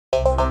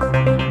Right,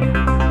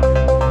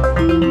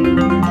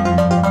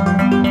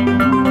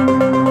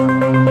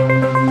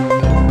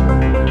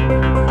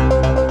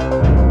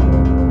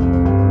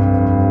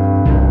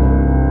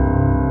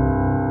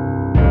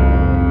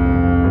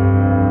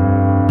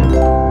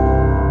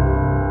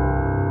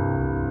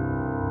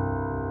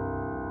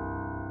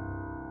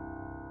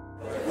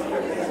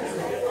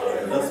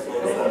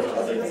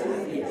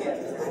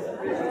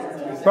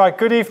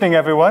 good evening,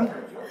 everyone.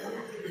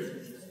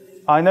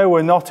 I know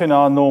we're not in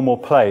our normal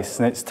place,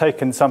 and it's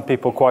taken some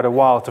people quite a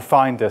while to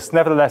find us.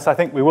 Nevertheless, I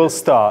think we will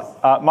start.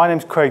 My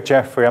name's Craig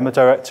Jeffrey. I'm the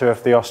director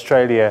of the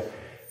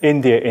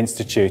Australia-India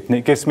Institute, and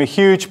it gives me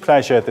huge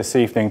pleasure this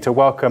evening to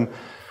welcome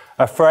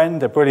a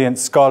friend, a brilliant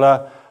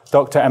scholar,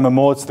 Dr. Emma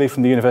Mawdsley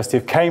from the University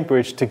of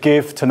Cambridge, to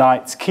give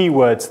tonight's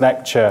Keywords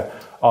lecture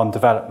on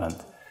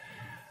development.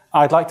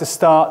 I'd like to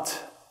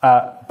start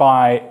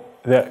by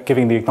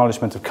giving the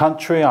acknowledgement of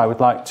country. I would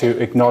like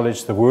to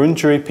acknowledge the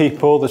Wurundjeri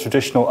people, the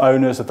traditional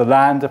owners of the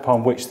land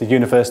upon which the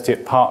University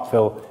at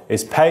Parkville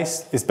is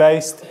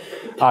based.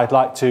 I'd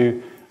like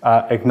to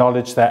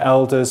acknowledge their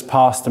elders,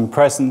 past and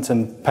present,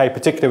 and pay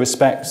particular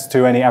respects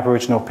to any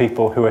Aboriginal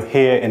people who are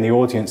here in the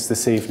audience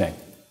this evening.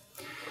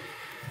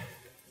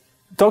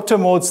 Dr.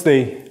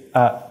 Mawdsley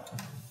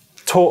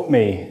taught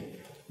me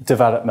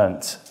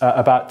development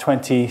about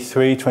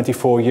 23,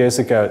 24 years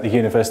ago at the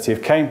University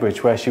of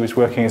Cambridge, where she was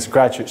working as a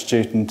graduate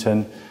student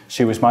and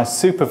she was my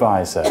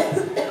supervisor.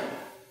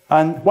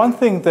 And one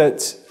thing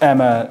that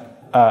Emma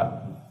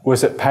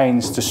was at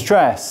pains to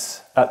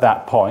stress at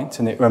that point,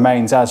 and it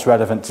remains as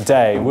relevant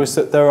today, was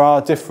that there are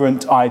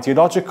different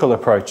ideological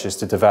approaches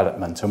to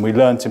development. And we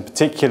learnt in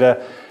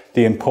particular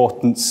the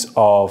importance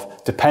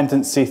of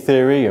dependency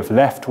theory, of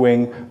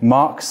left-wing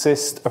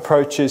Marxist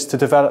approaches to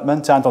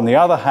development, and on the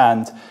other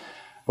hand,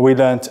 we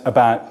learnt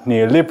about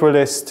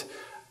neoliberalist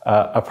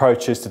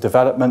approaches to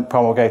development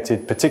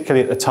promulgated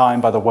particularly at the time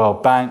by the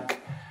World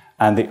Bank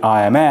and the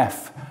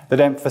IMF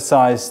that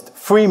emphasised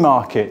free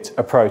market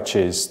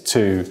approaches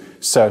to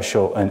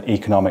social and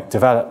economic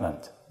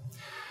development.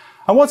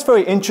 And what's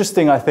very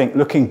interesting, I think,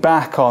 looking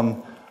back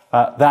on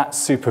that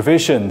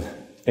supervision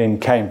in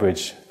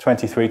Cambridge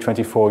 23,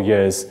 24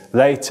 years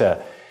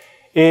later,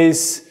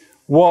 is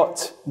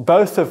what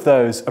both of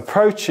those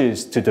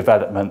approaches to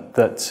development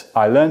that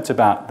I learnt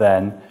about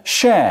then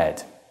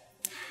shared.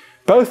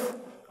 Both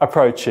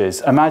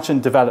approaches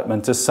imagined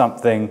development as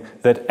something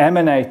that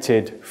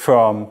emanated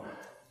from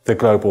the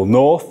global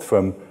north,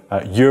 from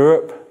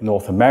Europe,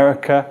 North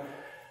America,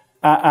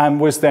 and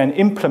was then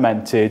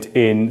implemented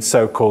in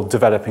so-called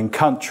developing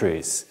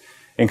countries,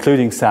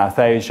 including South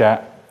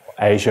Asia,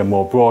 Asia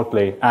more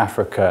broadly,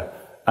 Africa,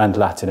 and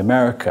Latin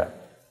America.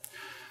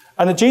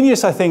 And the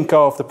genius, I think,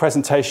 of the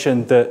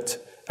presentation that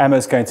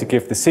Emma's going to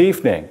give this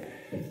evening,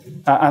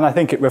 and I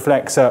think it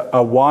reflects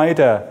a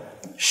wider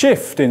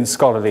shift in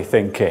scholarly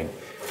thinking,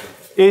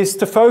 is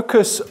to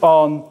focus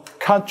on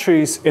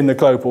countries in the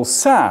global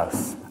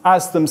south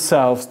as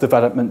themselves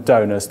development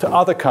donors to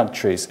other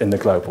countries in the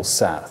global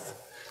south.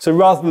 So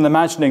rather than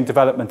imagining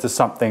development as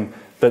something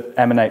that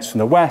emanates from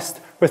the west,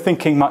 we're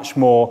thinking much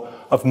more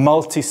of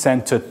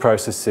multi-centered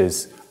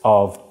processes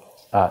of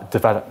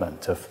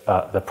development, of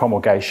the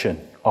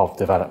promulgation of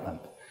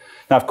development.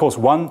 Now, of course,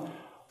 one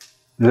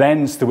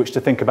lens through which to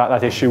think about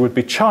that issue would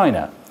be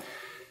China.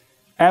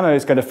 Emma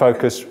is going to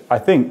focus, I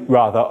think,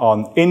 rather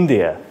on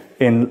India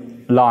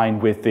in line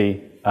with the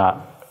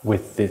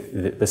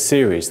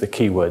series, the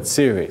keyword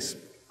series.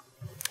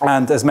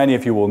 And as many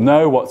of you will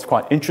know, what's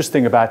quite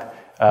interesting about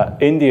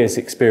India's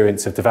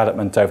experience of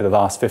development over the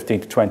last 15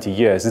 to 20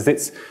 years is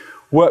it's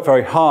worked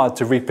very hard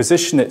to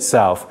reposition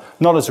itself,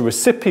 not as a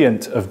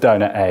recipient of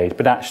donor aid,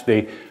 but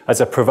actually as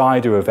a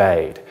provider of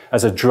aid,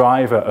 as a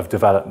driver of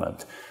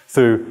development,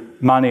 through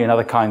money and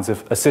other kinds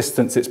of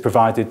assistance it's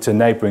provided to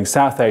neighbouring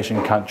South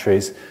Asian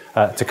countries,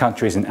 to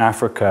countries in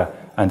Africa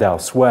and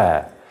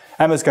elsewhere.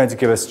 Emma's going to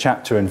give us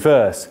chapter and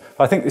verse.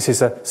 I think this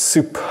is a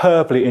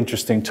superbly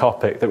interesting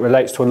topic that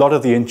relates to a lot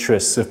of the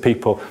interests of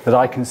people that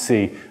I can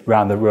see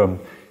around the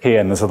room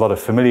here, and there's a lot of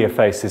familiar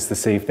faces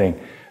this evening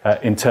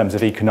in terms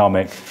of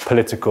economic,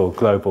 political,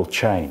 global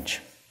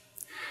change.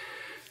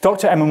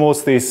 Dr. Emma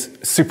Mawdsley is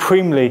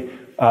supremely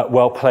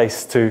well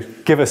placed to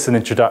give us an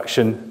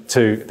introduction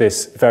to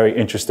this very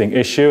interesting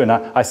issue. And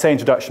I say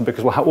introduction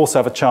because we'll also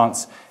have a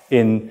chance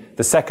in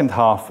the second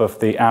half of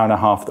the hour and a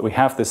half that we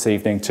have this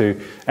evening to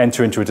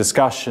enter into a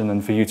discussion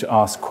and for you to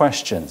ask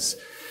questions.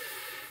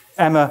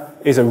 Emma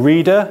is a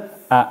reader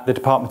at the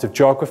Department of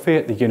Geography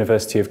at the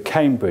University of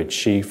Cambridge.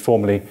 She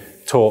formerly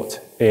taught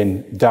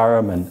in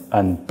Durham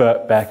and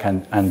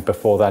Birkbeck and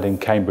before that in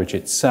Cambridge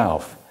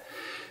itself.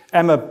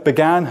 Emma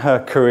began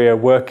her career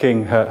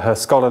working, her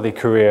scholarly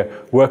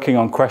career, working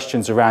on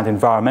questions around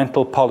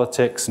environmental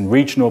politics and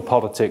regional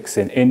politics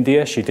in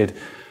India. She did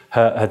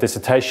her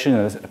dissertation,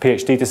 a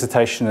PhD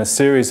dissertation, a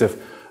series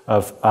of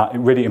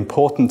really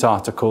important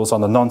articles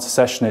on the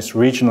non-secessionist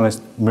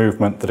regionalist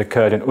movement that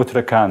occurred in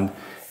Uttarakhand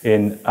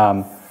in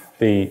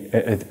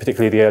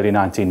particularly the early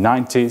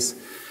 1990s.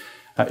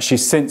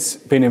 She's since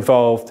been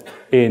involved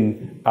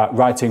in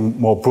writing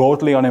more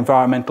broadly on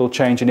environmental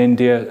change in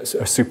India,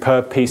 a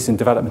superb piece in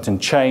Development and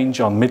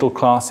Change on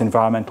middle-class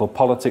environmental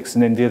politics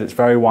in India that's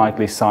very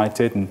widely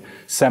cited and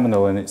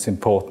seminal in its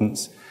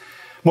importance.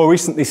 More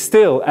recently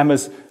still,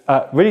 Emma's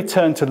really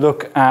turned to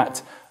look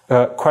at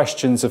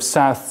questions of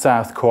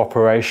South-South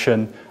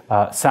cooperation,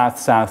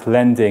 South-South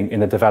lending in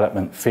the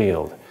development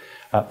field,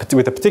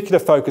 with a particular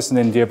focus in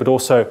India, but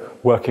also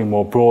working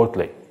more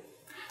broadly.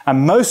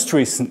 And most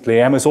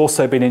recently, Emma's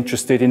also been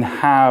interested in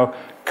how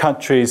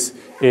countries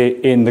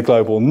in the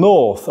global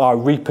north are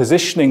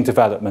repositioning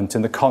development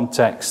in the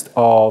context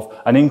of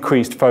an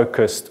increased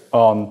focus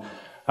on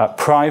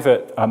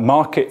private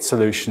market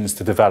solutions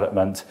to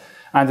development,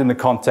 and in the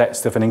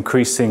context of an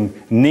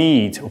increasing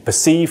need or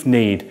perceived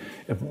need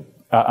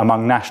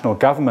among national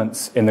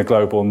governments in the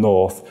global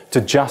north to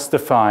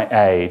justify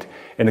aid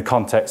in the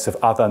context of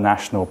other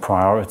national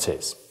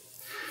priorities.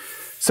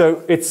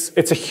 So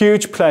it's a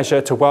huge pleasure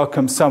to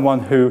welcome someone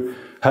who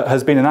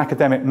has been an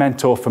academic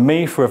mentor for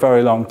me for a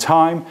very long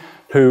time,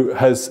 who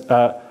has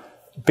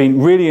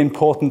been really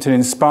important in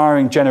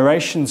inspiring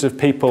generations of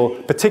people,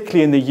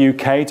 particularly in the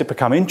UK, to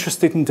become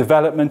interested in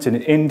development in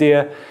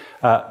India.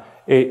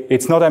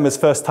 It's not Emma's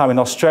first time in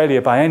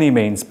Australia by any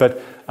means,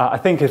 but I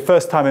think her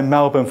first time in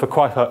Melbourne for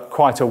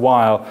quite a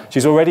while.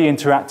 She's already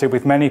interacted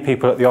with many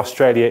people at the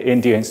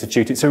Australia-India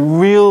Institute. It's a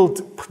real,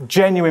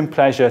 genuine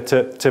pleasure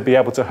to be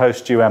able to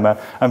host you, Emma.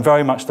 I'm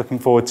very much looking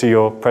forward to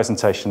your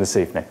presentation this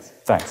evening.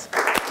 Thanks.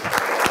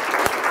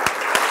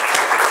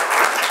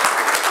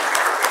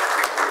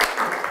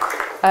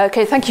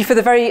 Okay, thank you for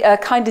the very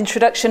kind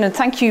introduction, and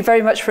thank you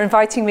very much for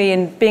inviting me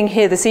and being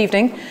here this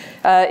evening.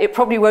 It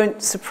probably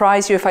won't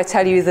surprise you if I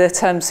tell you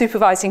that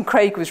supervising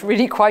Craig was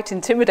really quite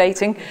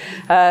intimidating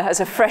as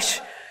a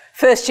fresh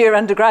first-year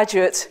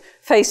undergraduate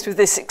faced with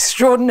this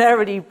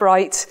extraordinarily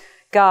bright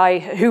guy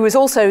who was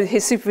also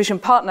his supervision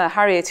partner,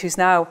 Harriet, who's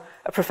now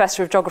a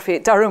professor of geography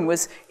at Durham,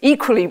 was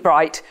equally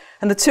bright,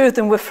 and the two of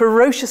them were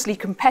ferociously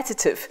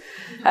competitive.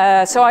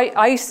 So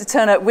I used to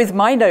turn up with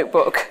my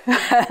notebook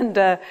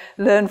and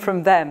learn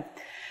from them.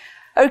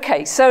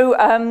 Okay, so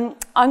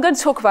I'm going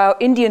to talk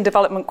about Indian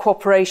development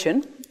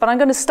cooperation, but I'm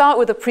going to start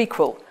with a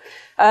prequel.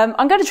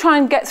 I'm going to try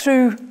and get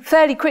through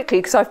fairly quickly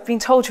because I've been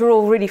told you're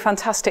all really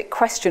fantastic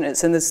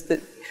questioners, and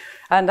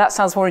that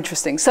sounds more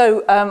interesting.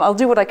 So I'll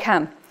do what I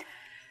can.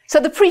 So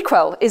the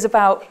prequel is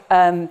about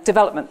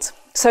development.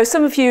 So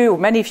some of you, or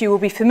many of you, will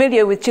be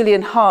familiar with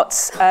Gillian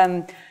Hart's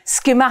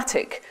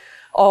schematic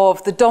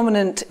of the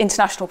dominant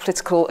international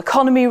political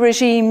economy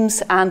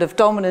regimes and of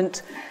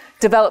dominant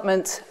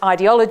development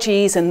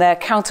ideologies and their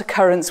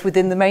countercurrents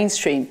within the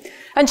mainstream.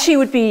 And she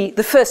would be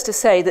the first to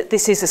say that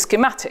this is a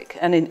schematic,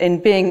 and in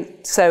being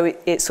so,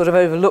 it sort of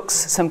overlooks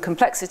some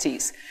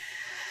complexities.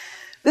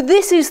 But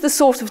this is the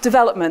sort of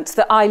development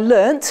that I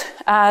learnt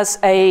as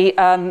a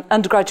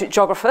undergraduate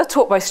geographer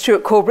taught by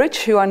Stuart Corbridge,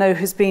 who I know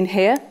has been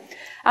here,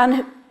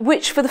 and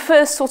which for the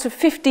first sort of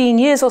 15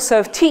 years or so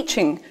of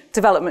teaching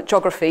development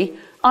geography,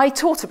 I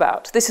taught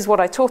about. This is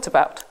what I taught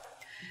about.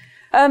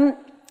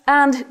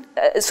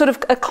 Sort of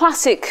a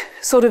classic,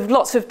 sort of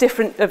lots of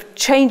different, of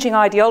changing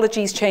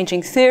ideologies,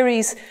 changing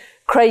theories.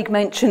 Craig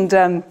mentioned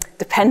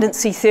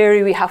dependency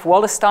theory. We have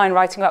Wallerstein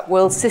writing about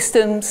world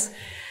systems.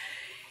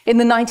 In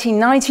the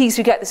 1990s,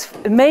 we get this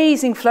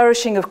amazing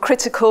flourishing of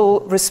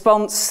critical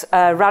response,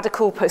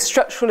 radical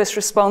post-structuralist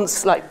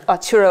response, like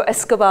Arturo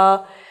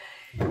Escobar.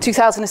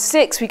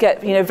 2006, we get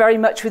very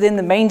much within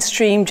the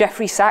mainstream,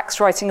 Jeffrey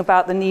Sachs writing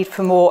about the need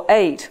for more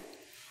aid.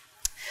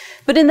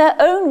 But in their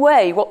own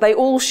way, what they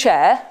all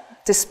share,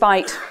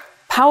 despite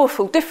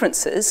powerful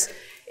differences,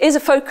 is a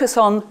focus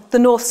on the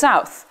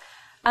North-South,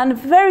 and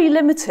very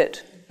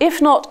limited,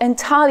 if not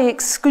entirely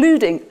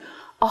excluding,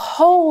 a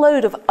whole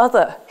load of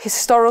other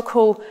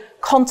historical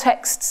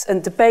contexts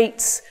and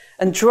debates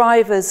and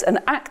drivers and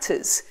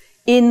actors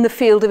in the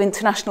field of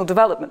international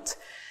development.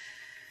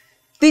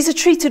 These are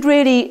treated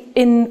really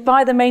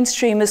by the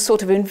mainstream as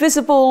sort of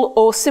invisible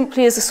or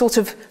simply as a sort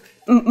of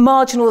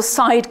marginal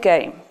side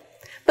game.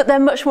 But they're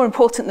much more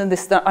important than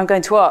this that I'm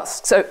going to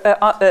ask,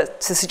 to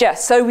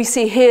suggest. So we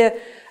see here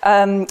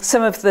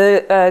some of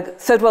the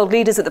third world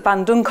leaders at the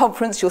Bandung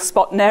conference. You'll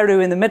spot Nehru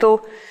in the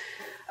middle.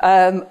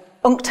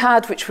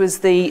 UNCTAD, which was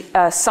the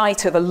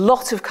site of a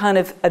lot of kind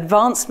of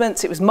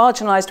advancements. It was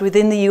marginalized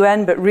within the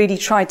UN, but really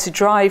tried to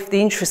drive the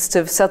interests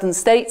of southern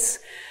states.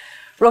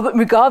 Robert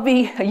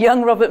Mugabe, a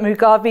young Robert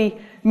Mugabe,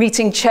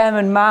 meeting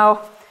Chairman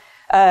Mao,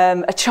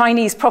 a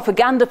Chinese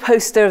propaganda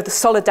poster of the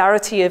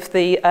solidarity of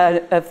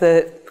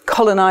the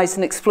colonized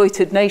and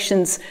exploited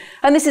nations.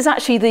 And this is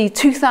actually the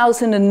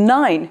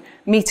 2009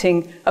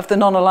 meeting of the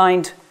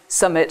Non-Aligned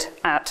Summit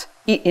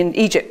in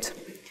Egypt.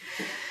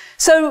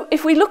 So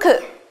if we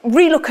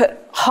relook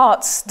at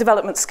Hart's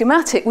development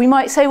schematic, we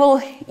might say,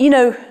 well,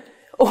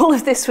 all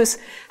of this was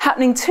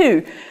happening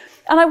too.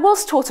 And I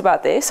was taught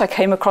about this, I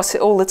came across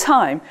it all the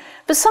time,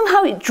 but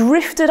somehow it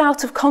drifted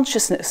out of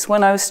consciousness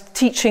when I was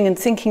teaching and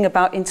thinking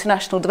about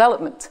international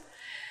development.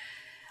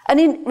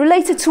 And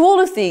related to all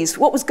of these,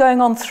 what was going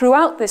on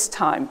throughout this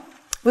time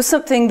was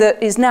something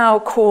that is now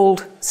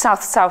called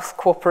South-South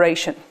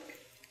cooperation.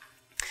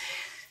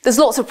 There's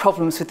lots of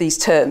problems with these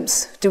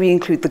terms. Do we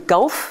include the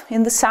Gulf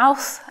in the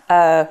South?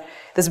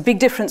 There's a big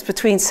difference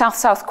between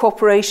South-South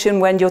cooperation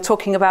when you're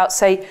talking about,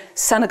 say,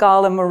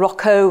 Senegal and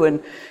Morocco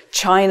and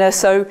China.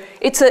 So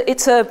it's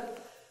a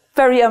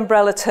very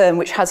umbrella term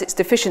which has its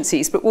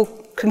deficiencies, but we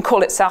can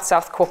call it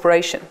South-South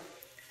cooperation.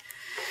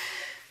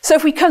 So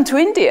if we come to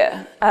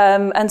India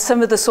and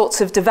some of the sorts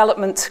of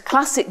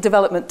classic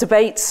development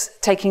debates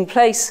taking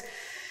place,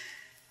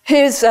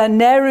 here's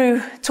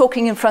Nehru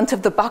talking in front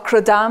of the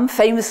Bakra Dam,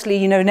 famously,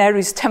 you know,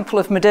 Nehru's temple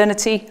of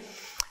modernity,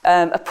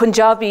 a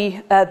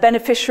Punjabi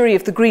beneficiary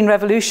of the Green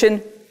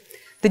Revolution.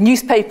 The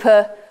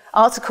newspaper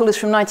article is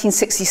from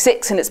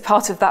 1966, and it's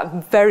part of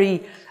that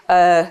very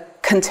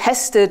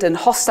contested and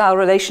hostile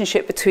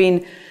relationship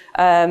between,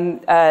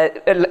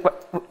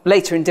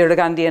 later Indira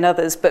Gandhi and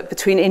others, but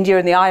between India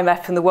and the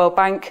IMF and the World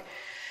Bank.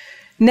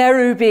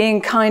 Nehru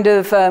being kind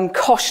of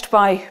coshed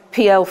by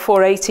PL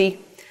 480.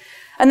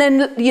 And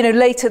then, you know,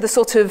 later the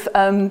sort of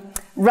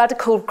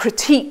radical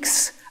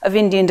critiques of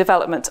Indian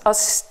development are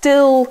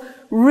still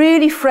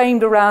really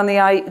framed around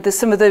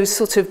some of those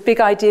sort of big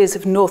ideas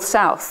of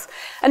North-South.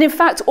 And in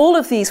fact, all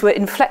of these were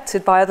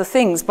inflected by other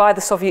things, by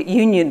the Soviet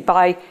Union,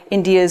 by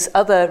India's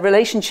other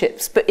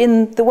relationships. But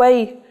in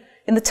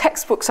the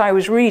textbooks I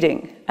was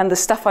reading and the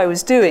stuff I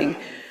was doing,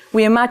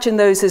 we imagine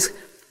those as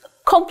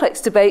complex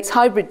debates,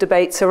 hybrid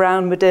debates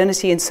around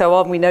modernity and so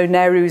on. We know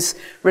Nehru's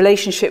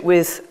relationship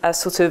with a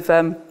sort of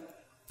a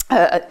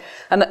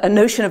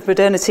notion of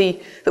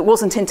modernity that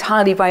wasn't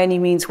entirely by any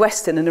means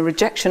Western, and a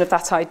rejection of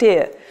that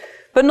idea.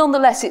 But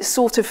nonetheless, it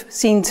sort of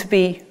seemed to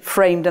be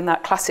framed in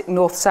that classic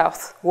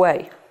North-South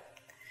way.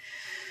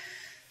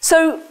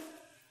 So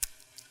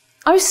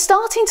I was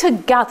starting to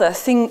gather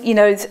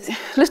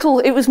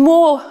it was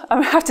more,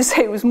 I have to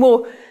say, it was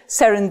more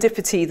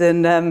serendipity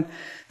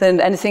than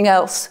anything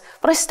else.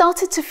 But I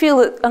started to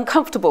feel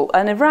uncomfortable,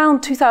 and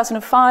around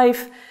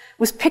 2005,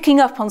 was picking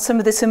up on some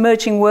of this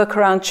emerging work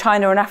around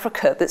China and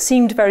Africa that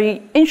seemed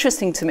very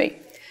interesting to me.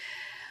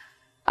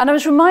 And I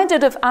was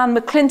reminded of Anne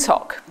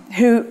McClintock,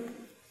 who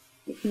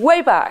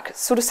way back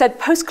sort of said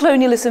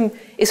postcolonialism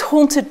is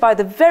haunted by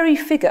the very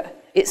figure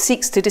it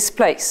seeks to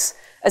displace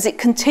as it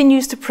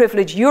continues to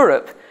privilege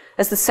Europe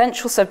as the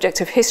central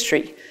subject of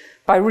history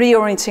by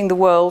reorienting the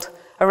world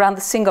around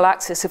the single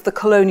axis of the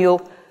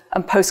colonial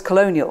and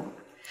post-colonial.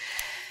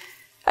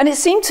 And it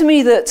seemed to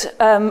me that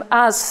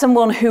as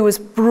someone who was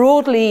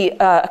broadly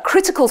a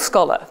critical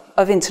scholar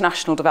of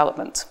international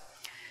development,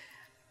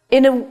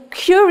 in a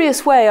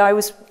curious way I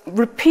was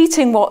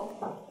repeating what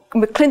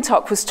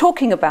McClintock was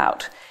talking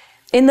about,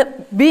 in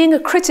that being a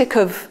critic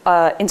of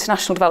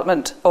international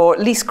development, or at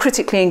least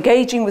critically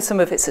engaging with some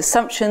of its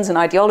assumptions and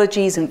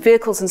ideologies and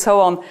vehicles and so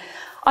on,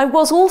 I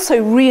was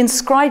also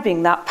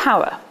reinscribing that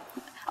power.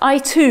 I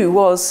too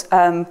was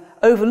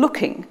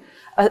overlooking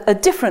a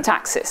different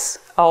axis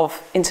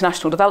of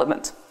international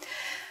development.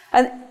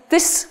 And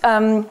this,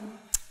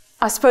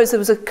 I suppose there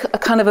was a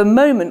kind of a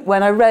moment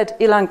when I read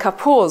Ilan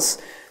Kapoor's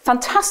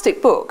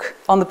fantastic book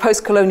on the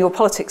post-colonial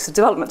politics of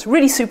development, a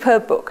really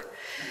superb book.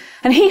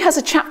 And he has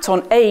a chapter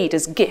on aid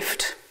as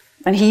gift,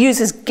 and he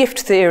uses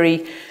gift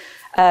theory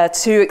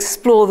to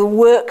explore the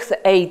work that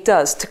aid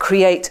does to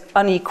create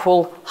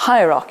unequal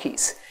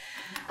hierarchies.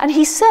 And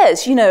he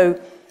says, you know,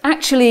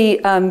 actually,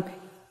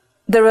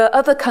 there are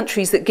other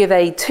countries that give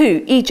aid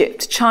too,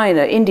 Egypt,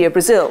 China, India,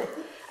 Brazil,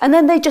 and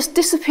then they just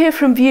disappear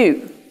from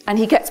view. And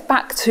he gets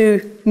back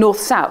to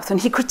North-South,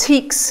 and he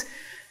critiques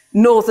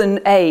Northern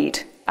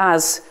aid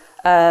as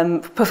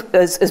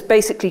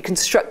basically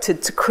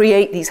constructed to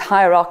create these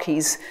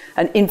hierarchies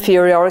and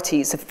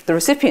inferiorities of the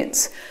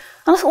recipients.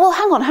 And I thought,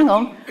 well, hang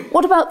on.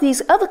 What about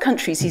these other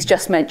countries he's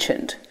just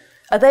mentioned?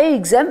 Are they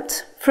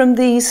exempt from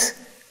these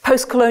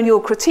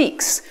post-colonial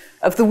critiques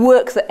of the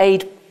work that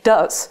aid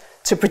does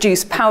to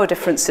produce power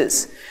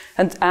differences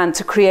and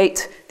to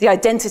create the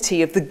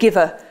identity of the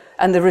giver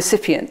and the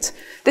recipient?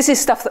 This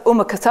is stuff that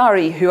Umar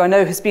Qatari, who I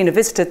know has been a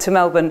visitor to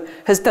Melbourne,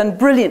 has done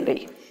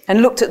brilliantly,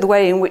 and looked at the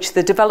way in which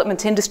the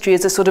development industry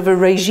is a sort of a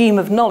regime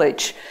of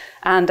knowledge,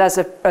 and as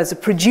a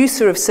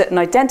producer of certain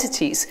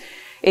identities,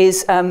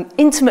 is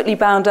intimately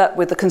bound up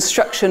with the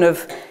construction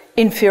of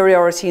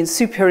inferiority and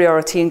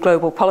superiority in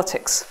global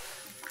politics.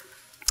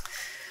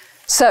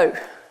 So,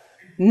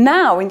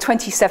 now in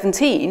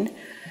 2017,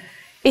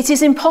 it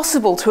is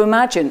impossible to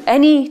imagine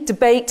any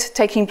debate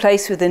taking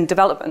place within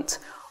development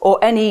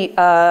or any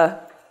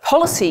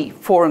policy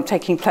forum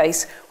taking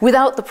place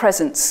without the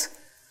presence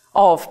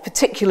of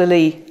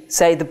particularly,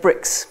 say, the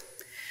BRICS.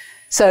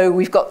 So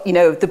we've got, you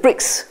know, the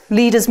BRICS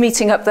leaders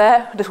meeting up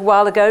there a little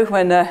while ago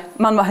when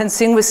Manmohan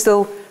Singh was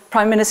still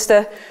Prime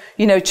Minister,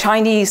 you know,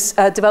 Chinese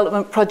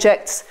development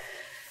projects.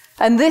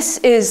 And this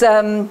is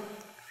one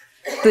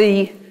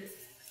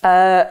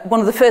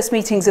of the first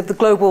meetings of the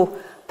Global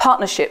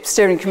Partnership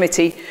Steering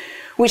Committee,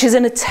 which is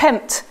an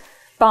attempt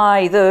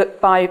by the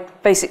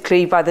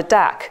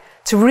DAC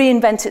to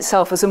reinvent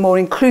itself as a more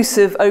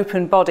inclusive,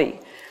 open body.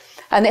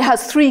 And it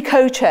has 3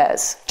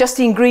 co-chairs.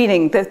 Justine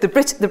Greening, the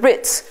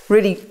Brits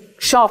really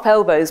sharp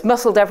elbows,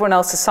 muscled everyone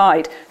else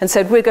aside, and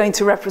said, we're going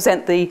to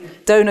represent the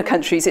donor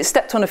countries. It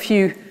stepped on a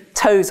few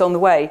toes on the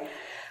way.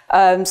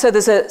 So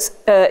there's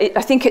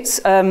I think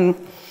it's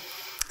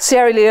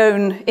Sierra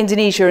Leone,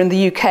 Indonesia, and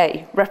the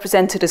UK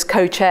represented as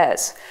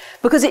co-chairs,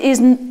 because it is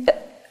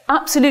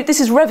this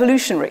is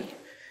revolutionary.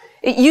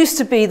 It used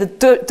to be the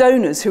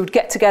donors who would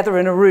get together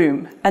in a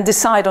room and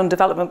decide on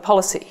development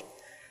policy.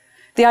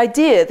 The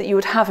idea that you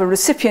would have a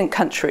recipient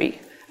country,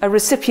 a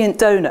recipient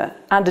donor,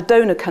 and a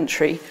donor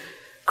country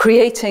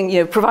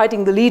creating,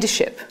 providing the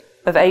leadership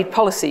of aid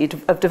policy,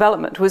 of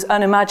development, was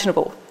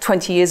unimaginable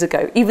 20 years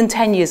ago, even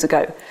 10 years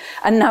ago.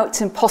 And now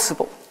it's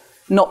impossible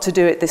not to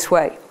do it this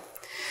way.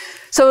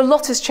 So a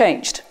lot has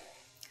changed.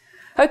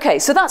 Okay,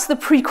 so that's the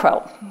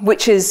prequel,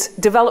 which is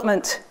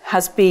development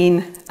has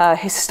been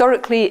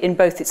historically, in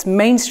both its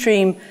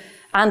mainstream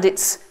and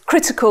its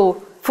critical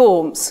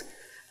forms,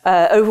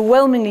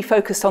 overwhelmingly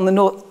focused on the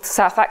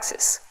north-south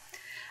axis.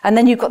 And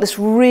then you've got this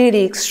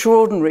really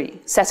extraordinary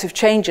set of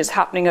changes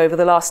happening over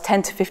the last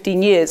 10 to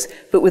 15 years,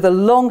 but with a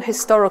long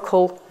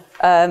historical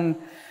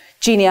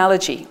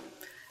genealogy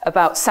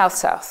about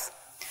South-South.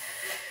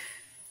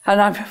 And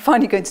I'm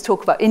finally going to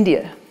talk about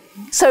India.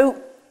 So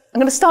I'm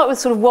going to start with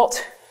sort of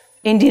what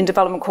Indian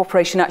Development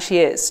Corporation actually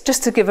is,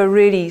 just to give a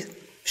really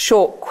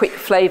short, quick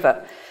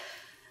flavour.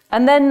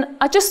 And then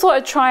I just thought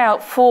I'd try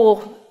out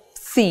 4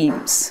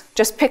 themes,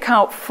 just pick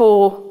out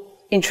 4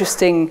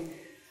 interesting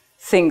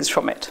things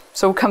from it.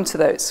 So we'll come to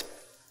those.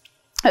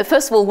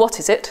 First of all, what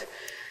is it?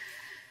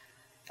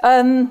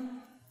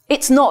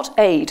 It's not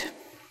aid.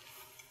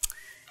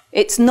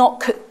 It's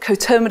not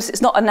coterminous,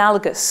 it's not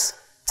analogous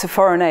to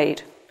foreign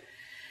aid.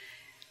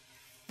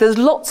 There's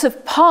lots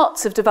of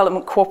parts of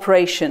development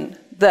cooperation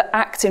that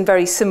act in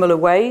very similar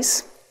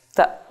ways,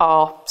 that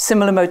are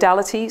similar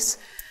modalities.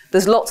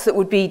 There's lots that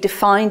would be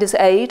defined as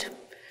aid.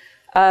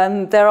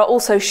 There are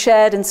also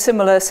shared and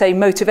similar, say,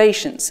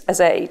 motivations as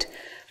aid,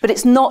 but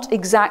it's not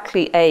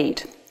exactly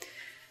aid.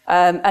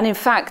 And in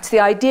fact, the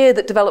idea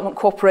that development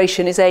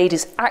cooperation is aid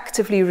is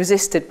actively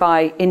resisted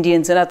by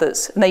Indians and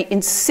others. And they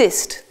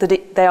insist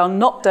that they are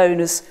not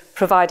donors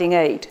providing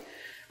aid,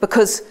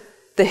 because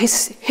the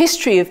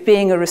history of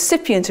being a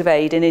recipient of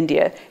aid in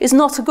India is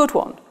not a good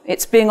one.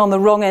 It's being on the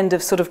wrong end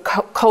of sort of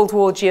Cold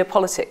War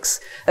geopolitics,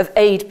 of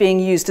aid being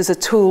used as a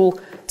tool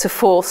to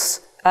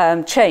force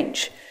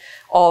change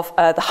of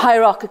the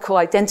hierarchical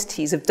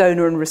identities of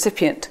donor and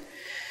recipient.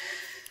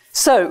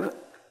 So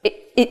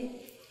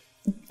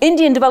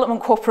Indian Development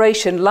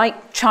Corporation,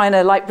 like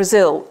China, like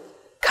Brazil,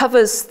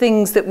 covers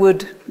things that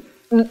would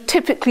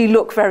typically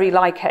look very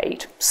like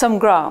aid. Some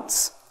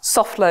grants,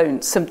 soft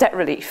loans, some debt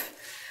relief,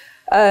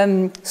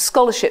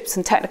 scholarships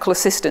and technical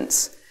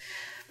assistance.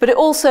 But it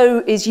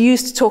also is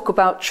used to talk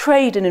about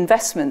trade and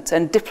investment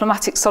and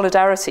diplomatic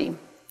solidarity,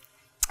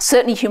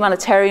 certainly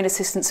humanitarian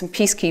assistance and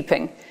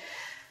peacekeeping.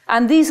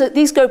 And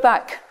these go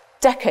back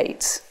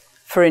decades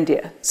for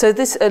India. So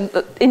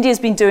India's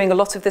been doing a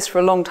lot of this for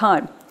a long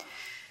time.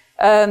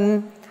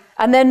 And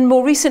then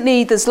more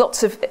recently, there's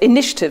lots of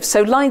initiatives.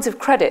 So lines of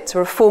credit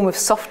are a form of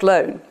soft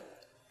loan.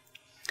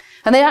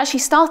 And they actually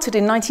started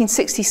in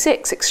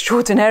 1966,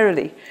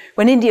 extraordinarily,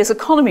 when India's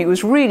economy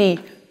was really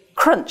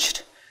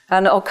crunched.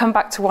 And I'll come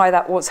back to why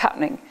that was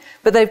happening.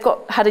 But they've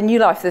had a new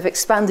life. They've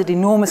expanded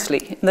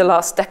enormously in the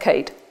last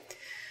decade.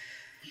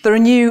 There are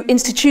new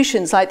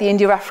institutions like the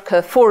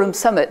India-Africa Forum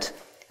Summit,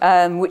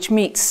 which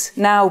meets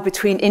now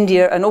between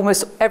India and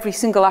almost every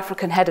single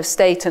African head of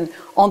state and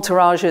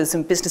entourages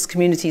and business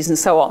communities and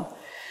so on.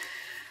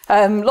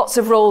 Lots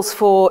of roles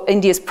for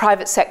India's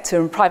private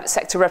sector and private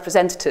sector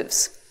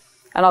representatives.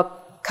 And I'll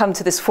come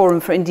to this Forum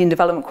for Indian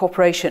Development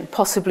Corporation,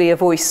 possibly a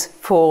voice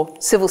for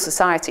civil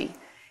society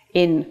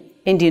in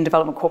Indian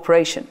Development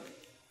Corporation.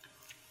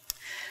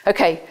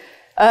 Okay,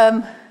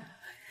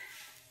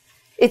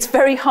 it's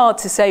very hard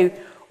to say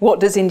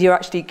what does India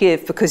actually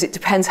give, because it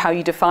depends how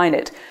you define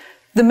it.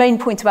 The main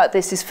point about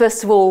this is,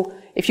 first of all,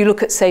 if you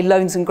look at, say,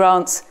 loans and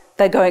grants,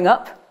 they're going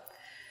up.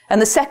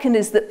 And the second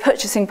is that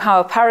purchasing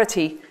power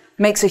parity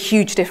makes a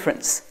huge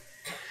difference.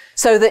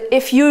 So that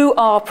if you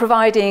are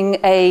providing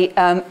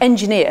an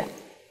engineer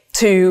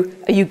to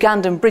a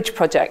Ugandan bridge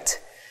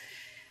project,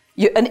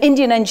 an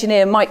Indian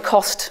engineer might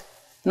cost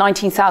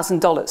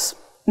 $19,000.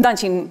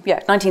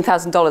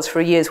 $19,000 for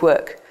a year's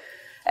work.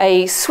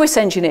 A Swiss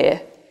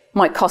engineer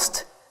might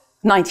cost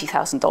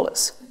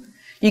 $90,000.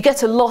 You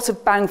get a lot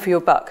of bang for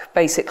your buck,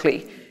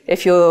 basically,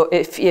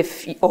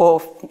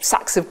 or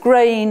sacks of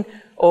grain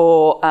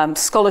or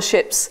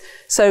scholarships.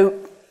 So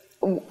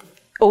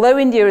although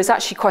India is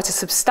actually quite a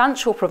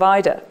substantial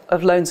provider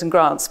of loans and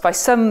grants, by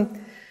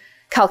some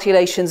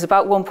calculations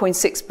about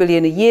 1.6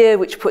 billion a year,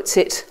 which puts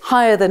it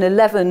higher than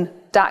 11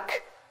 DAC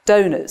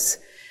donors.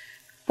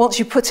 Once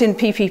you put in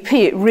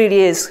PPP, it really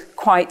is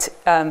quite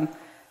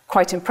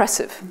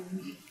impressive.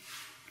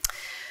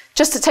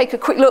 Just to take a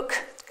quick look,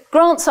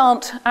 grants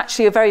aren't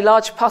actually a very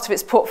large part of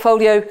its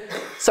portfolio.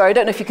 Sorry, I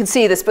don't know if you can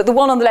see this, but the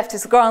one on the left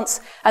is the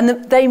grants, and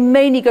they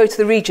mainly go to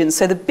the regions.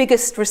 So the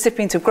biggest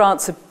recipient of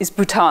grants is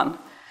Bhutan.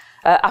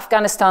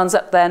 Afghanistan's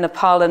up there,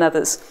 Nepal and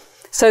others.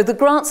 So the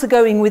grants are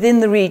going within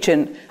the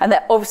region, and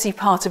they're obviously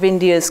part of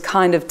India's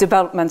kind of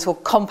developmental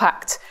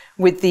compact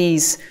with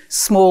these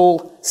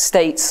small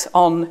states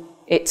on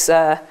its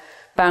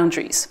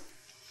boundaries.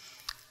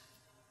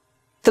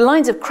 The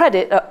lines of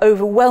credit are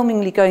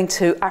overwhelmingly going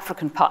to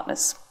African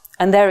partners,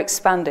 and they're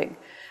expanding.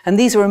 And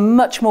these are a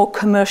much more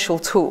commercial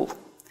tool.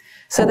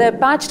 So they're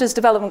badged as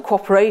development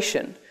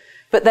cooperation,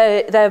 but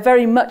they're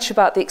very much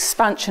about the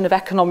expansion of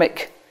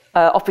economic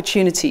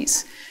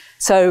opportunities.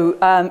 So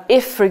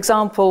if, for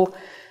example,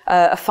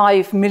 a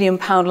 £5 million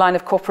line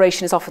of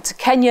cooperation is offered to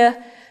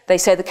Kenya, they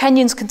say the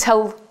Kenyans can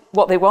tell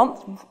what they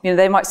want. You know,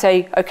 they might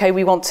say, okay,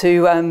 we want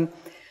to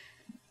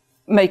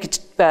make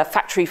a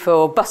factory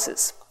for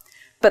buses.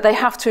 But they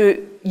have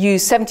to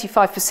use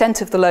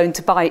 75% of the loan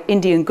to buy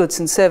Indian goods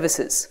and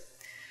services.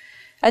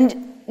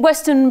 And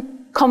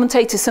Western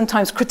commentators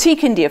sometimes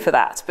critique India for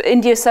that, but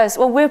India says,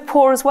 well, we're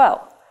poor as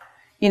well.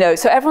 You know,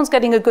 so everyone's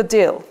getting a good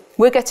deal.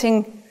 We're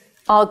getting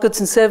our goods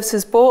and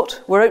services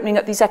bought. We're opening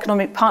up these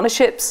economic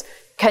partnerships.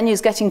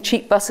 Kenya's getting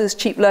cheap buses,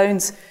 cheap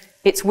loans.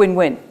 It's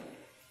win-win.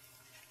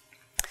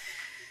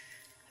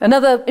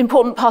 Another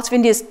important part of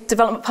India's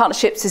development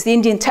partnerships is the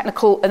Indian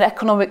Technical and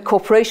Economic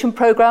Cooperation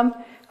Programme,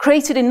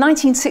 created in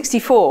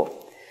 1964.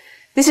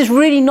 This is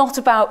really not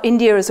about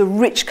India as a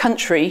rich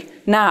country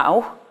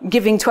now,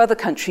 giving to other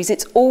countries.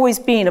 It's always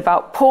been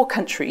about poor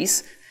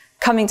countries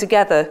coming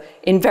together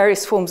in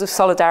various forms of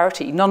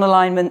solidarity,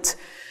 non-alignment,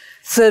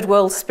 third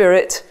world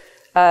spirit,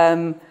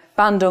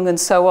 Bandung, and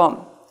so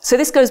on. So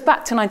this goes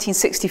back to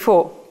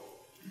 1964.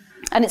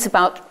 And it's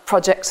about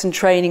projects and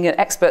training and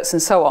experts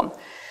and so on.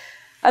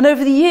 And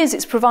over the years,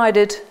 it's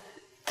provided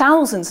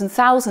thousands and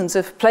thousands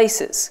of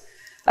places.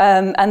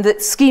 And the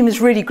scheme is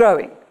really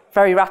growing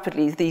very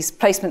rapidly. These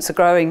placements are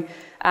growing.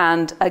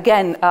 And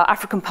again,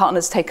 African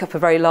partners take up a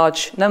very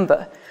large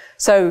number.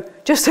 So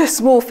just a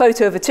small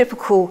photo of a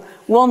typical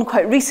one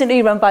quite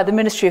recently run by the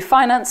Ministry of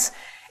Finance.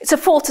 It's a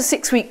 4 to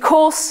 6 week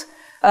course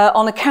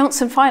on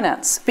accounts and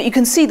finance. But you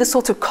can see the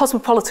sort of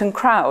cosmopolitan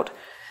crowd.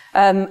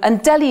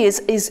 And Delhi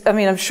is, I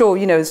mean, I'm sure,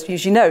 you know,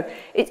 as you know,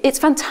 it's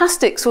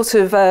fantastic sort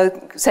of,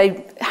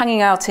 say,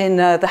 hanging out in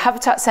the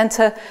Habitat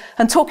Centre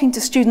and talking to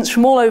students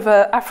from all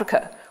over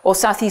Africa or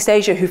Southeast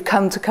Asia who've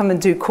come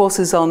and do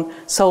courses on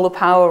solar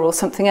power or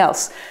something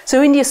else.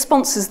 So India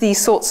sponsors these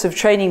sorts of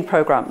training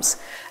programs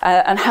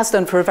and has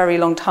done for a very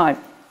long time.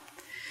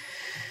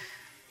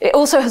 It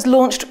also has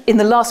launched in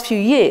the last few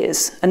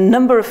years a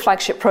number of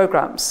flagship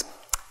programs,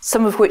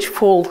 some of which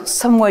fall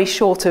some way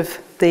short of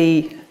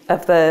the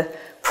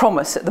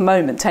promise at the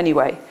moment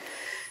anyway.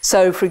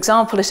 So, for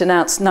example, it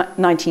announced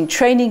 19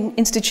 training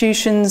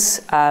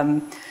institutions,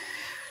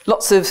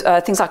 lots of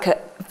things like a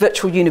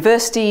virtual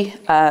university,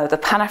 the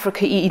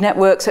Pan-Africa EE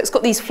network. So it's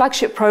got these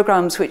flagship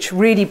programs which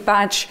really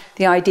badge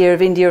the idea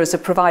of India as a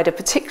provider,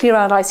 particularly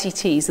around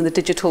ICTs and the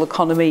digital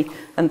economy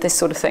and this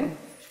sort of thing.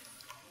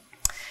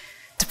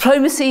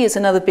 Diplomacy is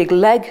another big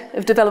leg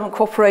of development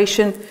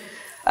cooperation.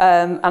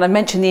 And I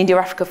mentioned the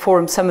India-Africa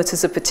Forum Summit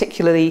as a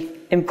particularly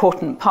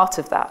important part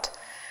of that.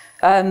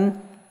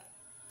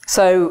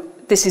 So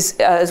this is,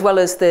 as well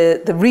as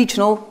the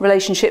regional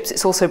relationships,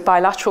 it's also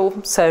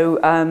bilateral. So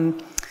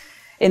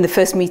in the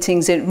first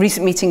meetings, in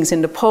recent meetings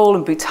in Nepal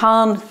and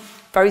Bhutan,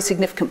 very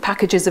significant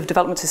packages of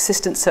development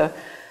assistance are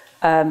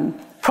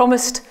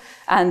promised.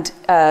 And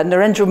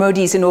Narendra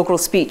Modi's inaugural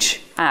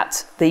speech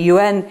at the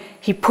UN,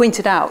 he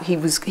pointed out, he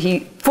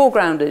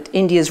foregrounded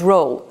India's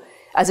role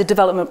as a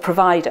development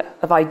provider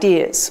of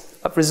ideas,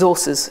 of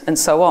resources, and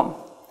so on.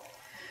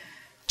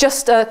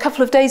 Just a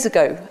couple of days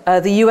ago,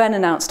 the UN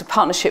announced a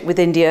partnership with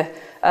India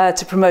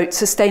to promote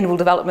sustainable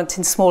development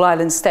in small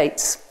island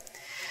states.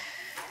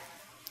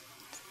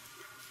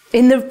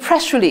 In the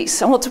press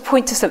release, I want to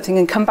point to something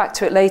and come back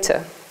to it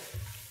later.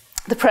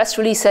 The press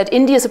release said,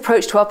 India's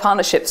approach to our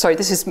partnership, sorry,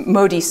 this is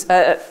Modi,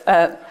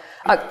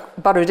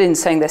 Baruddin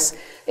saying this,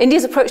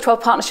 India's approach to our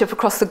partnership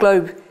across the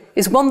globe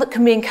is one that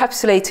can be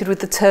encapsulated with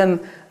the term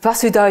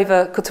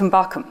Vasudhaiva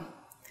Kutumbakam,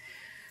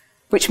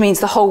 which means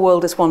the whole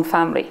world is one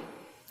family.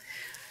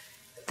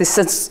 This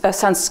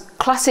sounds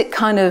classic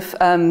kind of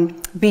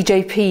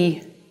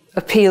BJP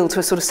appeal to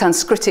a sort of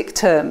Sanskritic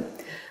term.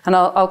 And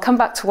I'll come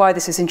back to why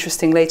this is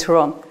interesting later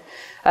on.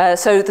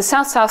 So the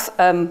South-South,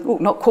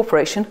 not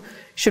cooperation,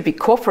 should be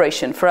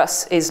cooperation for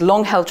us, is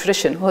long-held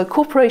tradition. Well,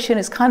 cooperation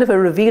is kind of a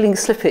revealing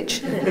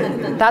slippage.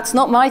 That's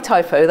not my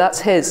typo, that's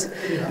his.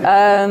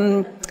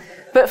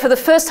 But for the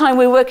first time,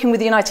 we're working with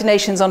the United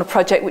Nations on a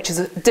project which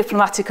is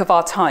diplomatic of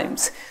our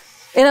times.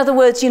 In other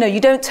words, you know, you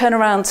don't turn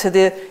around to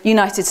the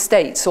United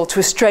States or to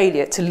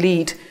Australia to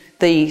lead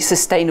the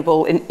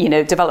sustainable,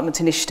 development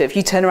initiative.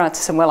 You turn around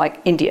to somewhere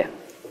like India.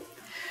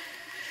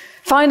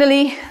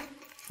 Finally,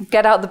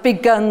 get out the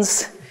big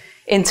guns.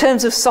 In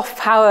terms of soft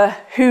power,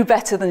 who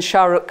better than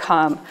Shah Rukh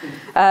Khan?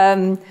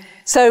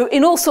 So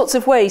in all sorts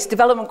of ways,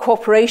 development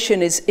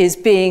cooperation is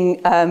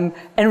being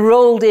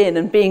enrolled in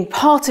and being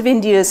part of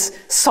India's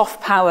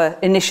soft power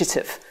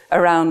initiative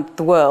around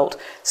the world.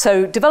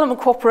 So development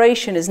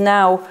cooperation is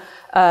now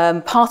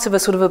part of a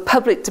sort of a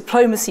public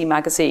diplomacy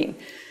magazine.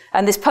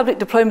 And this public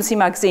diplomacy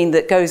magazine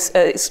that goes,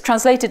 it's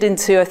translated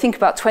into, I think,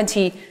 about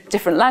 20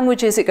 different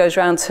languages. It goes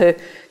around to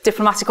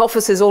diplomatic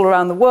offices all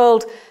around the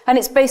world. And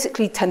it's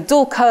basically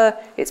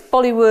Tendulkar, it's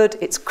Bollywood,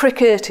 it's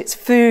cricket, it's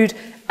food,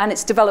 and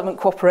it's development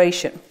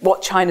cooperation,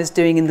 what China's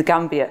doing in the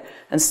Gambia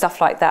and stuff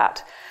like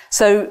that.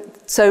 So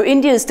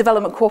India's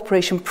development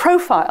cooperation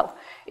profile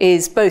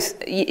is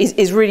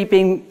really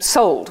being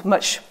sold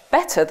much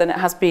better than it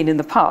has been in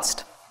the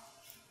past.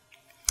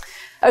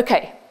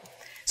 Okay.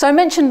 So I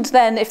mentioned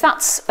then, if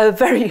that's a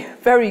very,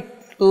 very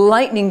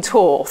lightning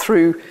tour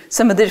through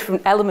some of the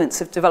different elements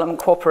of development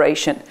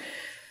cooperation,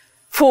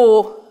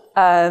 four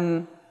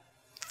kind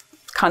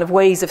of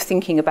ways of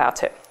thinking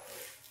about it.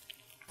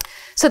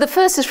 So the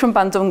first is from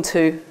Bandung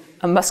to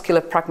a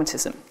muscular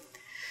pragmatism.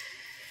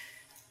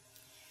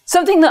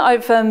 Something that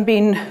I've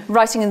been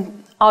writing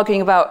and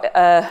arguing about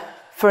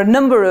for a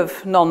number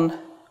of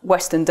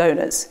non-Western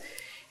donors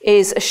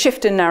is a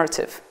shift in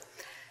narrative.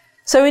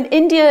 So in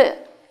India,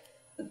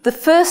 the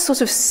first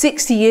sort of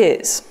 60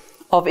 years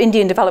of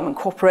Indian development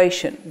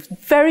cooperation was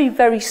very,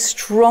 very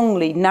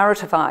strongly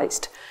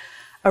narrativized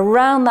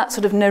around that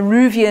sort of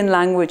Nehruvian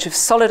language of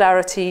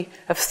solidarity,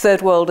 of third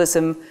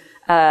worldism,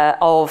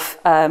 of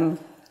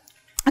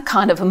a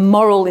kind of a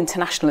moral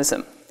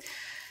internationalism.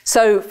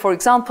 So, for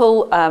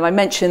example, I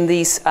mentioned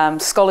these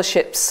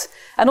scholarships,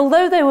 and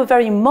although they were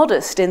very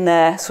modest in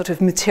their sort of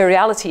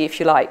materiality,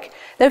 if you like,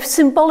 they're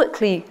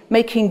symbolically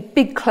making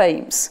big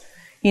claims.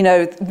 You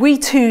know, we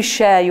too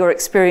share your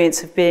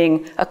experience of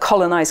being a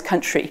colonized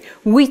country.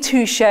 We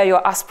too share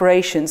your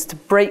aspirations to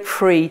break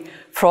free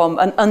from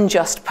an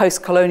unjust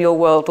post-colonial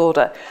world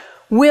order.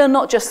 We are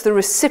not just the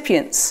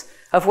recipients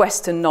of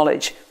Western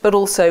knowledge, but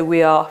also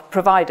we are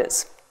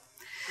providers.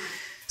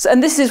 So,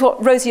 and this is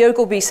what Rosie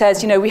Ogilvie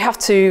says, you know, we have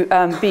to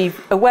be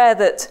aware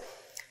that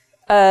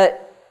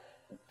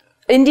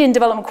Indian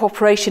development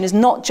cooperation has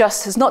not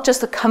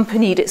just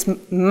accompanied its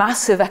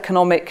massive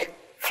economic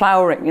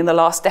flowering in the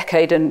last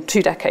decade and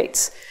 2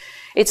 decades.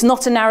 It's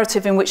not a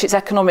narrative in which its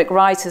economic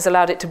rise has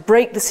allowed it to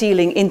break the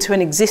ceiling into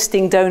an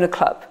existing donor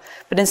club,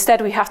 but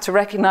instead we have to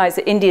recognize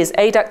that India's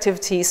aid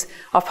activities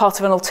are part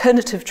of an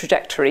alternative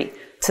trajectory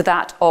to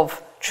that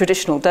of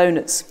traditional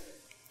donors.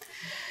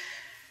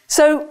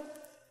 So,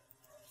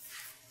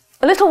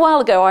 a little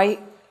while ago, I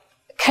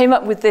came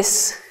up with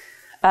this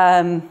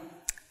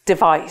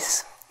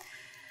device,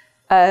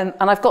 and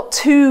I've got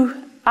 2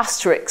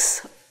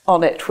 asterisks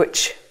on it,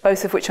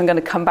 both of which I'm going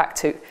to come back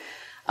to.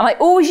 And I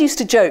always used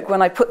to joke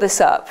when I put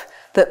this up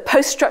that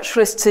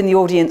post-structuralists in the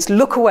audience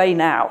look away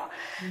now.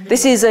 Mm-hmm.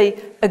 This is a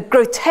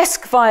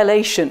grotesque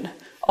violation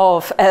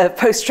of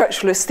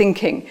post-structuralist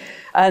thinking,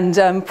 and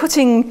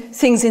putting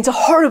things into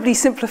horribly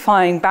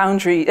simplifying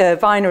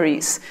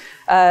binaries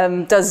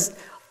does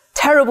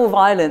terrible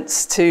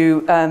violence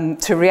to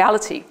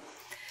reality.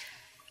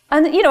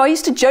 And, you know, I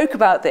used to joke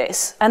about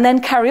this and then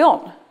carry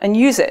on and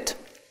use it,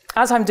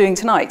 as I'm doing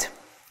tonight.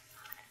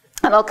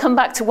 And I'll come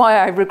back to why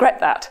I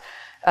regret that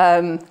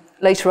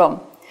later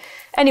on.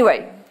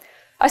 Anyway,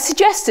 I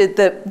suggested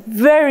that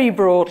very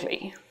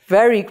broadly,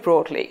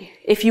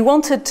 if you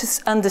wanted to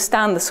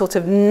understand the sort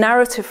of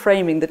narrative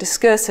framing, the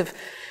discursive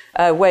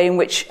way in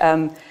which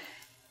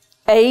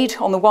aid,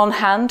 on the one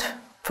hand,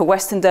 for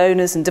Western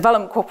donors and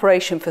development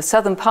cooperation for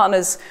Southern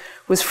partners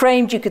was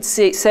framed, you could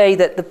say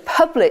that the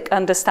public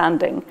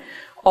understanding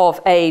of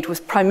aid was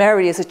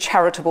primarily as a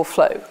charitable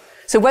flow.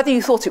 So whether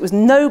you thought it was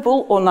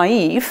noble or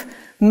naive,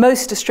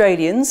 most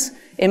Australians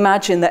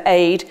imagine that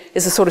aid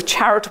is a sort of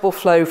charitable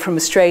flow from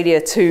Australia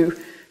to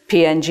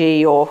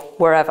PNG or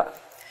wherever.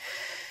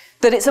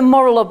 That it's a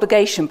moral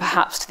obligation,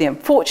 perhaps, to the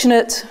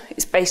unfortunate.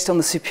 It's based on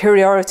the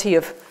superiority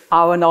of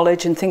our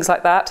knowledge and things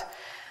like that.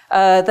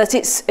 That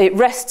it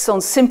rests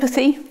on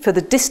sympathy for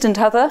the distant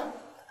other.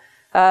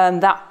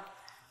 That,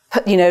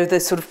 you know, the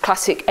sort of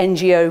classic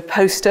NGO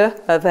poster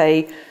of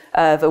a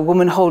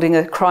woman holding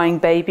a crying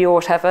baby or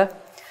whatever.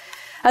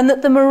 And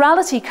that the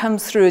morality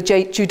comes through a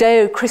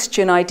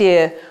Judeo-Christian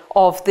idea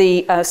of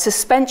the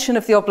suspension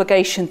of the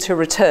obligation to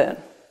return.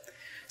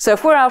 So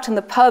if we're out in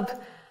the pub,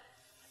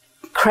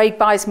 Craig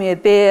buys me a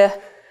beer.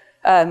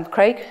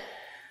 Craig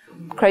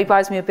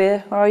buys me a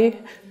beer. Where are you?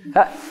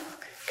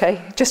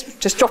 Okay,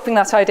 just dropping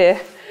that idea.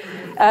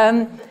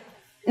 And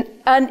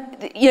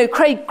you know,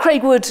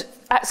 Craig would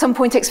at some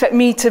point expect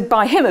me to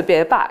buy him a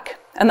beer back,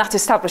 and that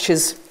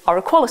establishes our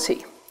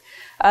equality.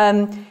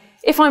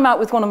 If I'm out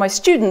with one of my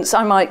students,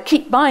 I might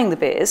keep buying the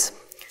beers,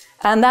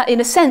 and that,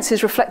 in a sense,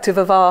 is reflective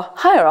of our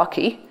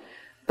hierarchy,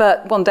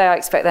 but one day I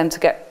expect them to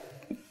get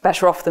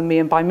better off than me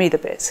and buy me the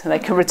beers, and they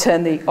can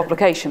return the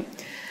obligation.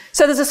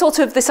 So there's a sort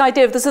of this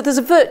idea of there's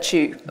a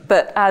virtue,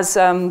 but as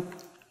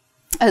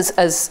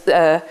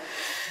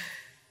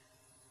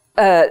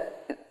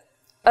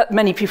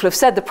many people have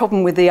said, the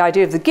problem with the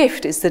idea of the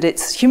gift is that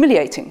it's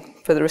humiliating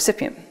for the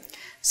recipient.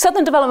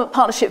 Southern Development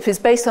Partnership is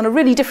based on a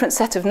really different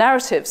set of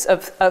narratives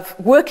of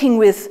working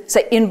with,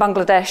 say, in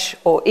Bangladesh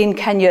or in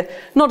Kenya,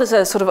 not as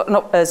a sort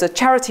of as a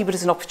charity, but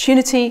as an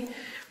opportunity,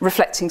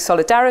 reflecting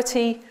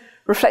solidarity,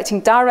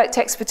 reflecting direct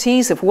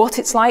expertise of what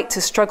it's like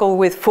to struggle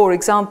with, for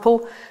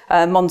example,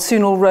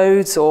 monsoonal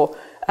roads or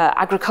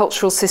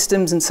agricultural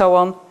systems and so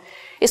on.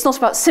 It's not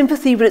about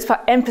sympathy, but it's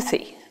about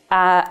empathy.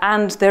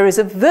 And there is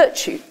a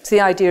virtue to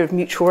the idea of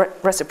mutual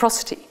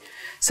reciprocity.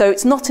 So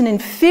it's not an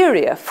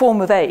inferior form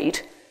of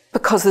aid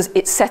because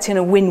it's set in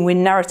a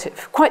win-win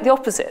narrative. Quite the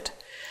opposite,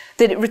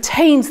 that it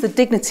retains the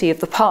dignity of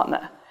the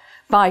partner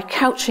by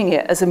couching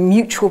it as a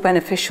mutual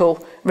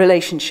beneficial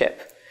relationship.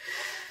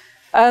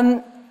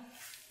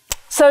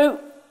 So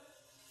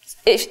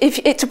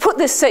to put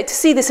this, to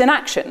see this in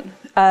action,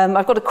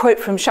 I've got a quote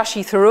from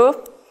Shashi Tharoor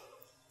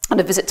on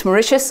a visit to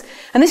Mauritius,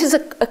 and this is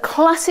a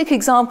classic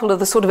example of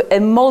the sort of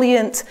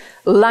emollient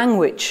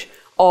language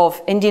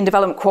of Indian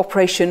development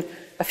cooperation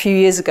a few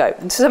years ago,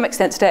 and to some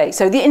extent today.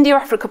 So the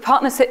India-Africa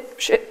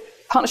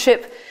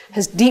partnership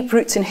has deep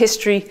roots in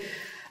history.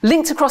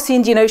 Linked across the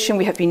Indian Ocean,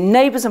 we have been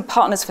neighbours and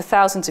partners for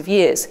thousands of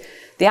years.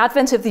 The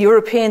advent of the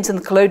Europeans in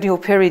the colonial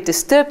period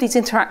disturbed these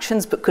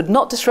interactions but could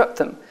not disrupt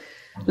them.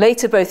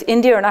 Later, both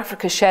India and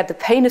Africa shared the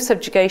pain of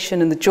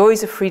subjugation and the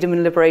joys of freedom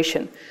and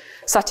liberation.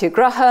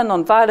 Satyagraha,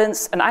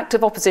 non-violence, and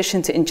active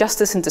opposition to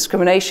injustice and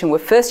discrimination were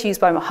first used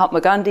by Mahatma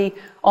Gandhi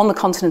on the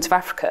continent of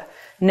Africa.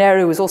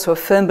 Nehru was also a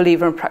firm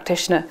believer and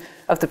practitioner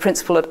of the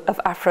principle of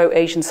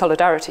Afro-Asian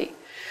solidarity.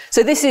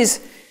 So this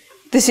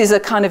is a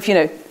kind of,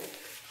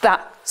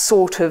 that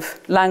sort of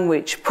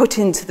language put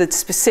into the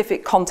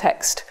specific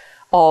context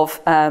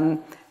of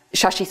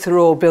Shashi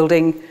Tharoor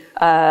building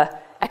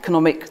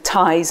economic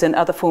ties and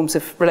other forms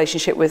of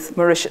relationship with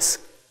Mauritius.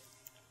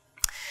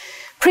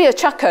 Priya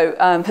Chacko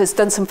has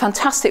done some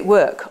fantastic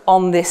work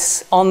on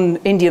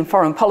Indian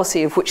foreign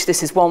policy, of which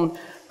this is one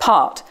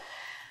part.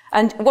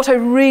 And what I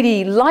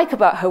really like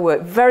about her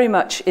work very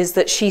much is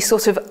that she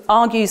sort of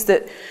argues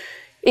that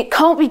it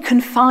can't be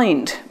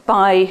confined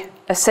by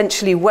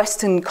essentially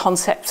Western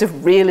concepts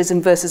of realism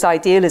versus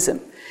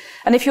idealism.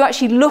 And if you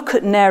actually look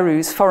at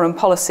Nehru's foreign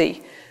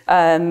policy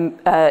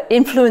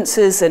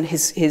influences and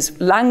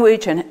his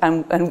language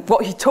and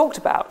what he talked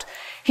about,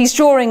 he's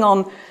drawing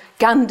on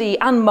Gandhi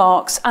and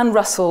Marx and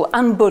Russell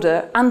and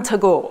Buddha and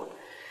Tagore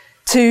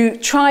to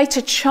try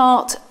to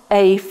chart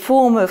a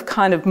form of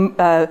kind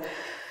of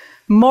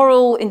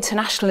moral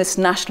internationalist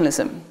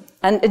nationalism.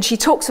 And she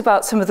talks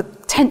about some of the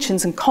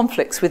tensions and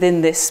conflicts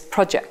within this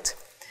project.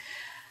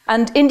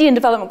 And Indian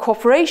Development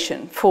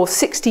Cooperation for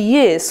 60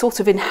 years sort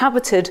of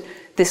inhabited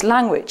this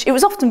language. It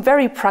was often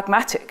very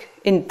pragmatic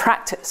in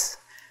practice,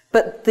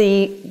 but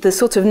the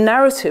sort of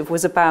narrative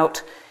was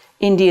about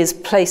India's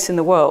place in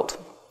the world.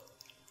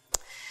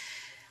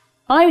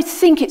 I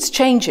think it's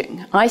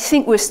changing. I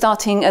think we're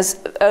starting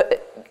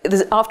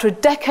after a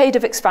decade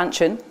of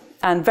expansion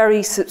and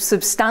very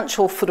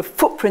substantial sort of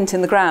footprint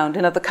in the ground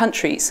in other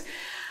countries.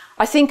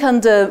 I think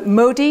under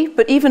Modi,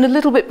 but even a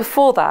little bit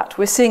before that,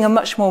 we're seeing a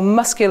much more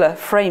muscular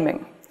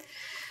framing.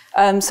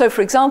 So,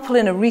 for example,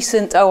 in a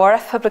recent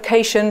ORF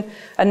publication,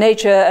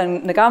 Aneja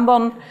and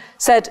Nagambon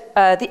said,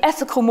 the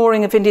ethical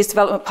mooring of India's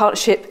development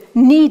partnership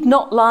need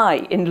not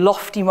lie in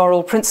lofty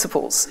moral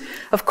principles.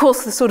 Of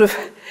course, the sort of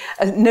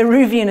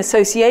Nehruvian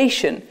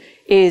association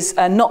is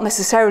not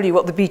necessarily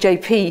what the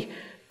BJP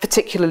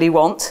particularly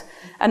want.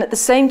 And at the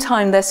same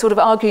time, they're sort of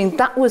arguing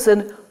that was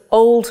an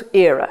old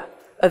era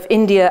of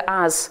India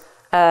as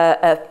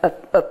a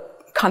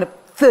kind of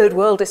third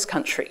worldist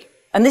country.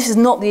 And this is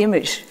not the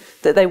image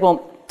that they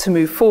want to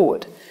move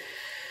forward.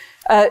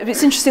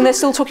 It's interesting, they're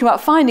still talking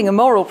about finding a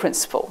moral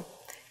principle,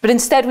 but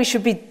instead we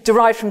should be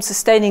derived from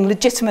sustaining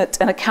legitimate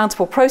and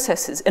accountable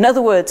processes. In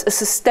other words, a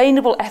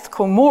sustainable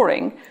ethical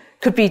mooring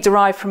could be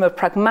derived from a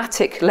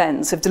pragmatic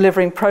lens of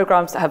delivering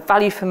programs that have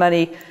value for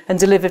money and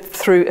delivered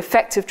through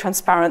effective,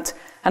 transparent,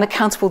 and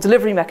accountable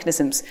delivery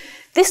mechanisms.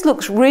 This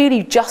looks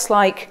really just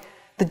like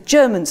the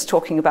Germans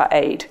talking about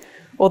aid,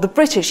 or the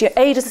British.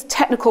 Aid is a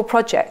technical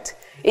project.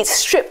 It's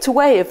stripped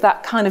away of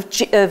that kind of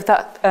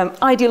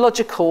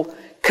ideological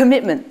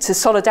commitment to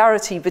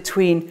solidarity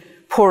between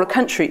poorer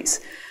countries.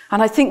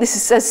 And I think this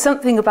says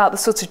something about the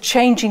sort of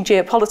changing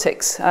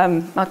geopolitics.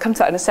 I'll come to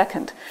that in a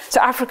second.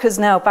 So Africa's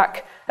now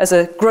back as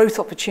a growth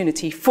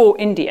opportunity for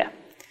India.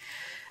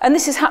 And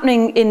this is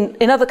happening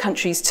in other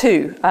countries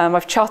too.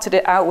 I've charted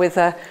it out with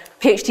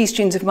PhD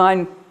students of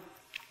mine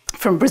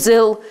from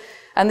Brazil.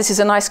 And this is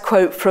a nice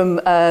quote from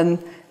an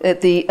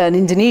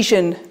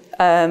Indonesian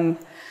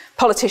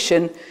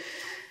politician,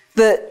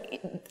 that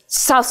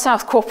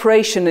South-South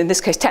cooperation, in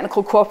this case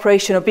technical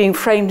cooperation, are being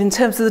framed in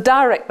terms of the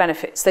direct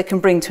benefits they can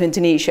bring to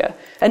Indonesia.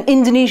 An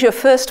Indonesia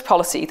first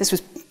policy, this was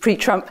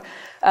pre-Trump,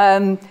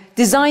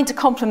 designed to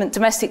complement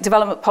domestic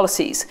development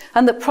policies,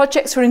 and that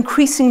projects are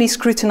increasingly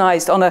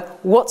scrutinised on a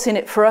what's in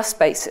it for us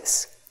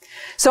basis.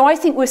 So I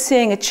think we're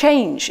seeing a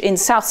change in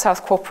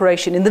South-South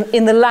cooperation,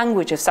 in the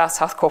language of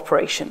South-South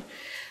cooperation,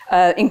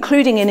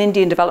 including in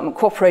Indian development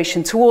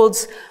cooperation,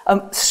 towards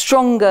a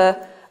stronger,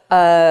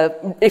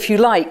 if you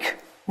like,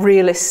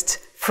 realist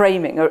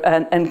framing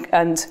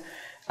and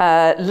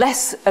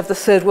less of the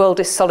third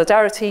worldist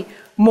solidarity,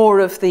 more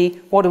of the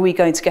what are we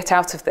going to get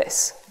out of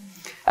this.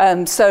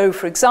 So,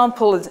 for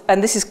example,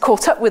 and this is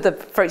caught up with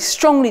very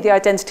strongly the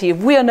identity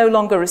of we are no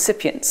longer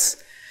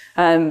recipients.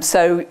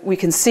 So we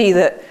can see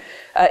that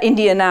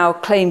India now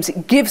claims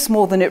it gives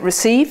more than it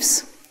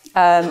receives.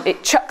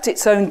 It chucked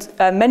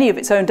many of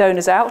its own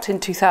donors out in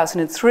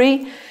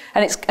 2003,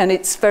 and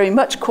it's very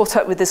much caught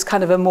up with this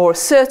kind of a more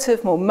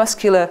assertive, more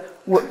muscular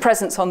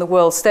presence on the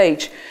world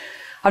stage.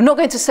 I'm not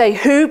going to say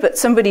who, but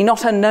somebody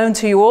not unknown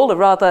to you all, a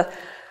rather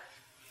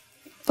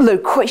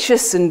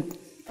loquacious and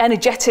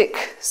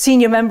energetic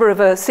senior member of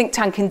a think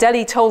tank in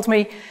Delhi told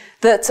me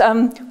that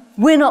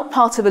we're not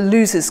part of a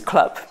losers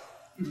club.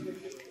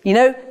 You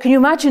know, can you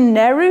imagine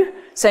Nehru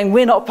saying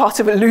we're not part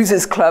of a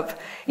losers club?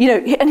 You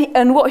know,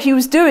 and what he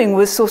was doing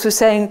was sort of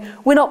saying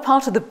we're not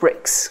part of the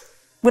BRICS.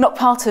 We're not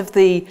part of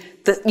the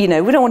you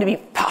know, we don't want to be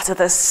part of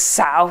the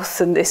South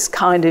and this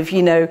kind of,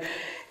 you know,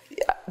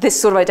 this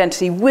sort of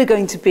identity. We're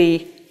going to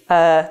be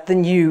the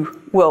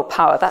new world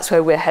power. That's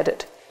where we're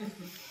headed.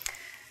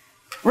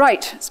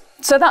 Right.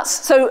 So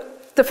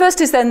the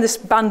first is then this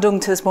Bandung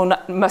to this more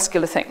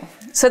muscular thing.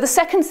 So the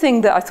second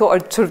thing that I thought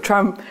I'd sort of try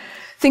and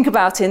think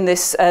about in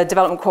this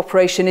development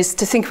cooperation is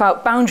to think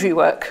about boundary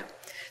work.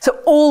 So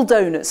all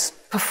donors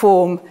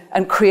perform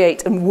and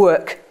create and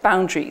work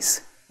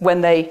boundaries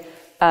when they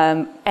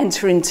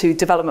enter into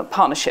development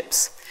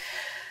partnerships.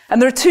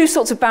 And there are two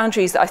sorts of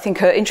boundaries that I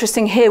think are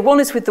interesting here. One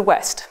is with the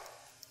West.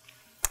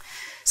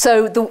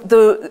 So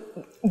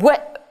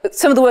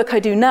some of the work I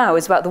do now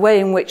is about the way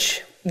in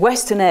which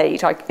Western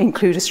aid, I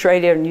include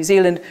Australia and New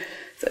Zealand,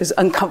 those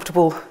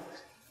uncomfortable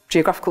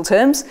geographical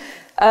terms,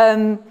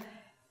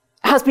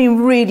 has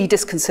been really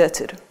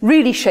disconcerted,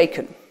 really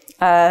shaken.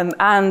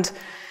 And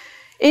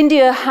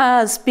India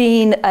has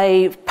been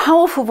a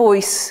powerful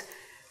voice.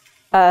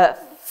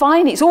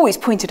 It's always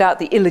pointed out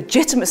the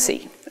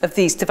illegitimacy of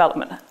these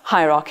development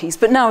hierarchies,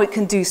 but now it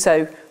can do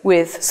so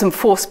with some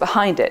force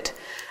behind it.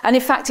 And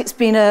in fact, it's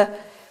been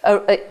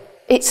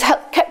it's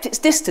kept its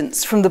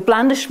distance from the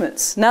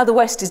blandishments. Now the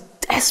West is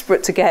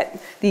desperate to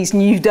get these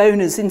new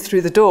donors in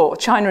through the door,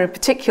 China in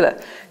particular.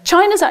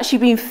 China's actually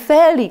been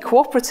fairly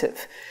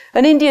cooperative.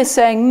 And India's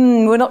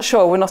saying, we're not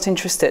sure, we're not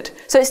interested.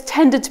 So it's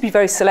tended to be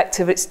very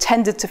selective. It's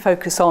tended to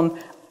focus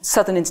on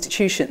southern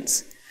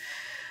institutions.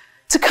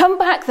 To come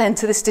back then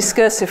to this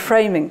discursive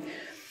framing.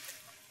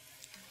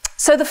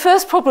 So the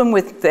first problem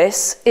with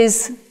this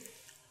is,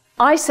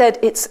 I said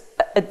it's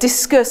a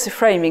discursive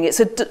framing. It's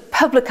a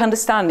public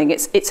understanding.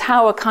 It's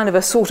how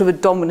a sort of a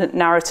dominant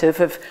narrative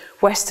of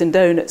Western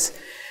donors.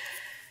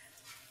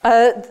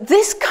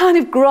 This kind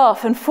of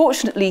graph,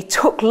 unfortunately,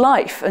 took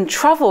life and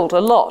travelled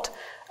a lot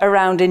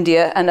around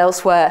India and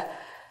elsewhere.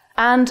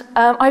 And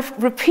I've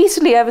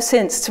repeatedly, ever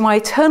since, to my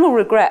eternal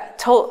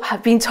regret,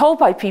 have been told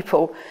by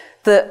people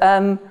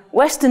that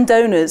Western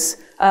donors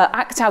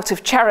act out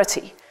of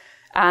charity,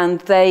 and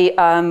they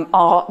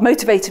are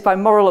motivated by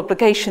moral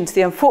obligation to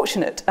the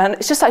unfortunate. And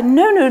it's just like,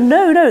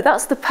 no,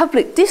 that's the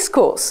public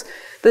discourse.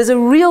 There's a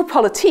real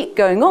politique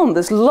going on.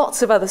 There's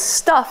lots of other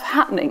stuff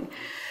happening.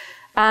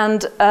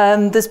 And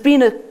there's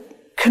been a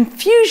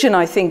confusion,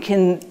 I think,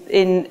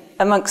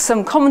 amongst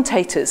some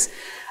commentators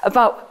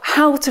about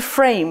how to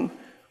frame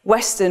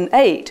Western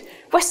aid.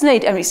 Western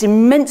aid, I mean, it's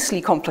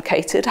immensely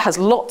complicated, has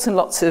lots and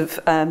lots of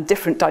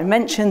different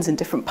dimensions and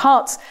different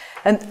parts,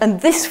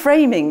 and this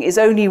framing is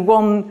only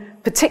one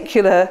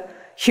particular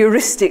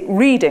heuristic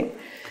reading.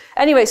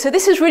 Anyway, so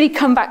this has really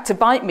come back to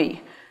bite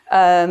me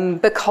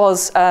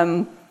because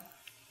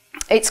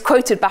it's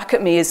quoted back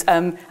at me as,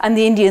 and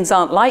the Indians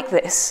aren't like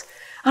this.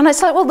 And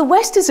it's like, well, the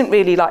West isn't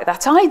really like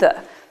that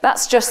either.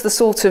 That's just the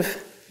sort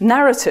of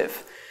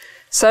narrative.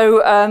 So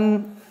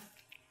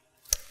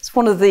it's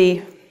one of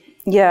the,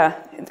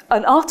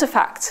 an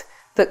artifact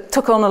that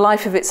took on a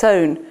life of its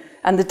own,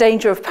 and the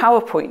danger of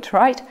PowerPoint,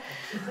 right?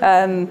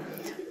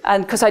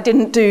 And because I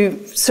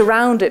didn't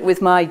surround it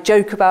with my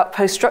joke about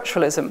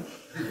post-structuralism.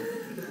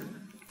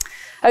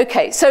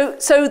 Okay, so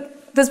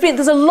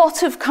there's a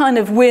lot of kind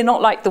of we're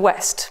not like the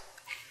West.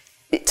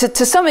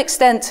 To some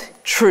extent,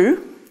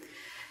 true,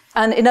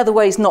 and in other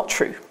ways, not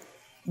true.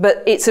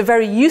 But it's a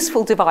very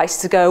useful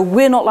device to go,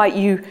 we're not like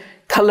you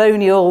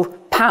colonial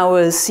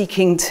powers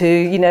seeking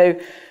to,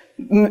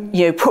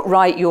 put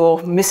right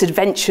your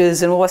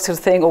misadventures and all that sort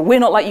of thing, or we're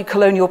not like you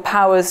colonial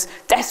powers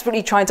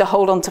desperately trying to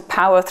hold on to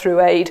power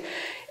through aid.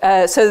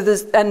 So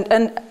there's,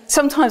 and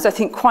sometimes I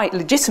think quite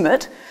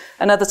legitimate,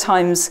 and other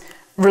times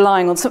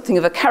relying on something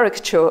of a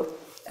caricature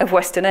of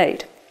Western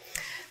aid.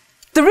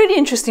 The really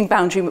interesting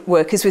boundary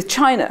work is with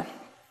China.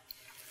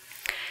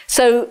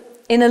 So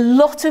in a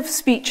lot of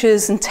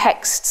speeches and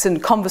texts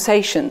and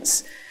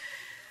conversations,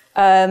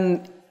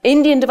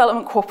 Indian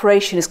development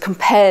cooperation is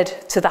compared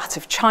to that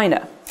of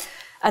China.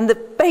 And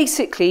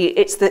basically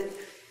it's that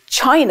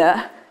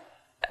China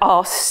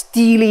are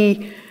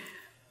steely,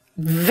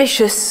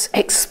 vicious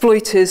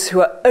exploiters who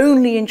are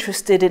only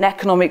interested in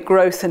economic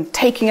growth and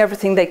taking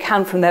everything they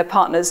can from their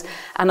partners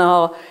and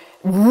are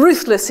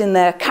ruthless in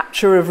their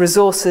capture of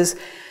resources,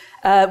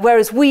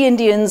 whereas we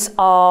Indians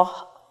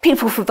are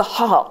people from the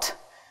heart.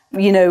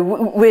 We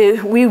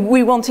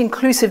want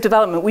inclusive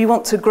development. We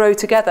want to grow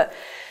together.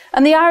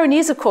 And the irony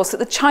is, of course, that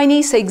the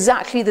Chinese say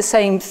exactly the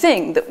same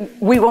thing,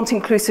 that we want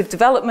inclusive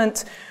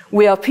development,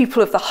 we are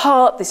people of the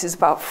heart, this is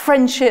about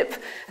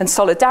friendship and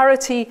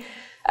solidarity.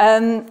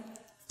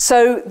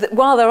 So that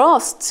while there are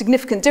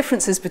significant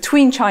differences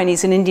between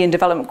Chinese and Indian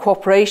development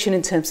cooperation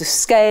in terms of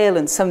scale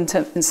and some in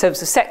terms of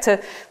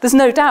sector, there's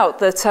no doubt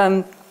that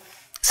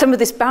some of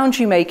this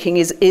boundary making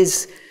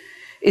is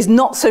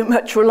not so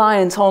much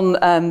reliant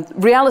on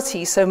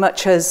reality so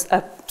much as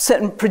a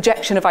certain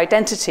projection of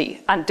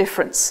identity and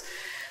difference.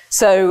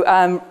 So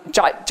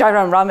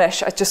Jairam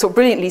Ramesh just sort of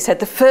brilliantly said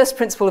the first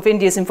principle of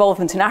India's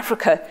involvement in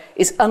Africa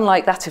is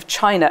unlike that of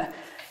China.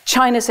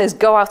 China says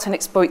go out and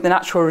exploit the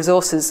natural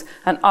resources,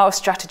 and our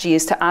strategy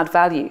is to add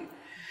value.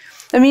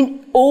 I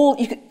mean,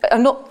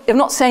 I'm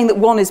not saying that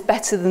one is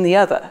better than the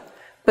other,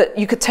 but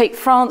you could take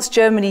France,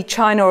 Germany,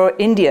 China, or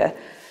India,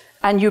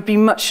 and you'd be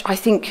much, I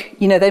think,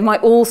 they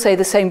might all say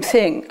the same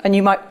thing, and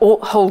you might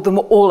hold them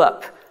all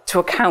up to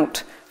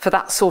account for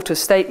that sort of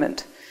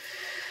statement.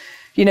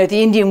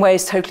 The Indian way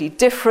is totally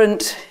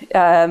different.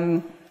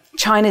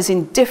 China's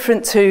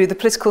indifferent to the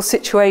political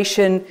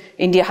situation.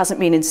 India hasn't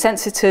been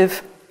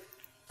insensitive.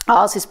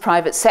 Ours is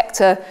private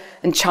sector,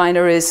 and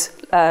China is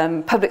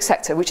public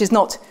sector, which is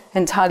not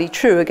entirely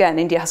true. Again,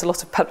 India has a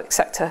lot of public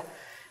sector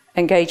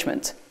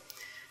engagement.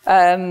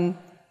 I'll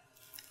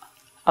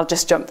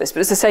just jump this, but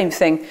it's the same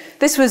thing.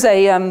 This was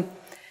a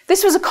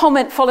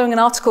comment following an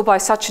article by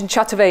Sachin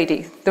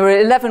Chaturvedi. There were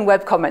 11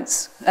 web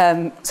comments,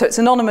 so it's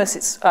anonymous.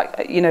 It's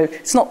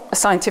not a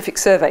scientific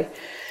survey.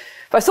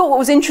 But I thought what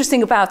was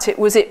interesting about it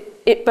was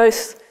it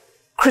both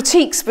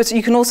critiques, but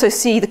you can also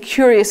see the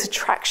curious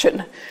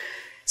attraction.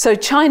 So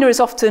China is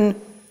often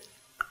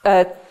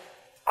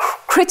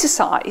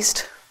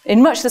criticized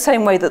in much the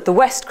same way that the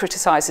West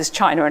criticizes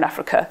China and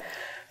Africa.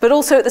 But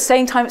also at the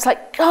same time, it's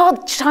like,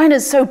 God,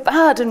 China's so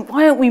bad, and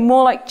why aren't we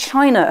more like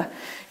China?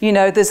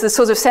 There's the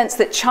sort of sense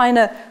that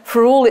China,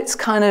 for all its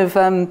kind of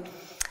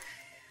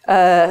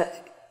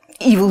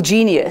evil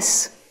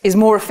genius, is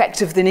more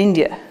effective than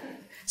India.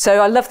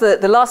 So I love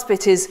the last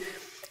bit is,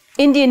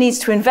 India needs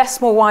to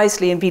invest more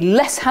wisely and be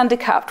less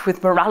handicapped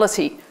with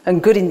morality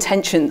and good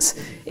intentions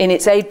in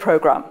its aid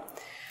program.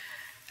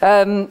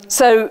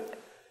 The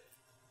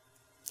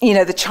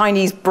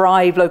Chinese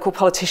bribe local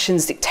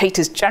politicians,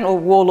 dictators, general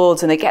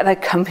warlords, and they get their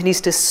companies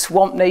to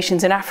swamp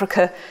nations in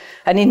Africa.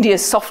 And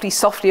India's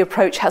softly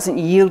approach hasn't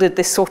yielded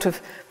this sort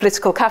of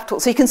political capital.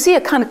 So you can see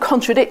a kind of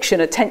contradiction,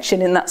 a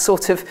tension in that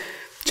sort of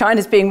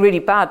China's being really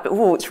bad, but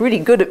it's really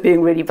good at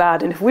being really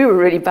bad. And if we were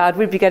really bad,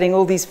 we'd be getting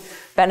all these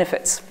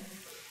benefits.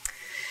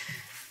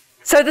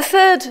 So the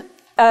third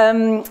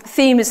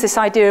theme is this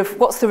idea of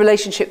what's the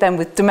relationship then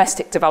with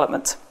domestic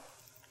development.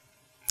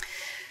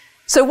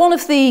 So one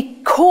of the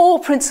core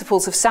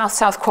principles of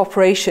South-South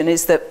cooperation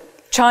is that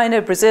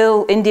China,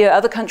 Brazil, India,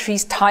 other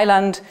countries,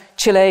 Thailand,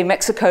 Chile,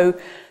 Mexico,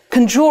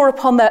 can draw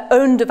upon their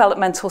own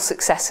developmental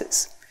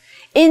successes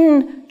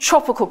in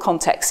tropical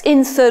contexts,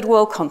 in third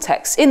world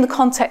contexts, in the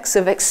context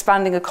of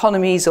expanding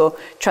economies or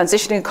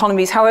transitioning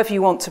economies, however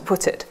you want to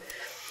put it.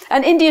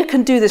 And India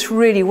can do this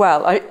really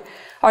well.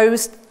 I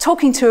was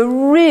talking to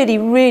a really,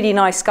 really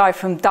nice guy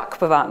from Dak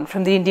Bhavan,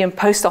 from the Indian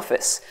Post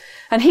Office,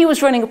 and he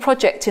was running a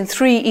project in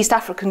 3 East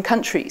African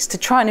countries to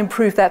try and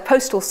improve their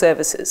postal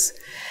services.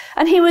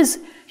 And he was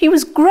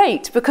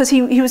great because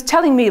he was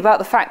telling me about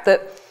the fact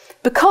that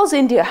because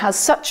India has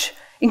such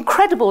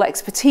incredible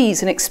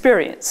expertise and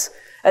experience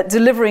at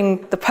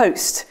delivering the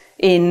post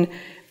in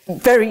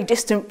very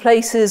distant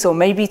places, or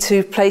maybe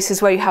to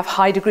places where you have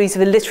high degrees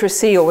of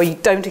illiteracy, or where you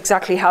don't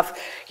exactly have,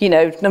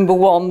 number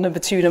 1, number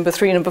 2, number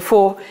 3, number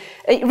 4.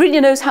 It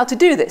really knows how to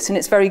do this, and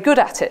it's very good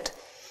at it.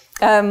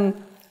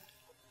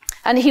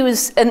 And he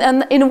was,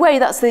 and in a way,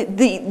 that's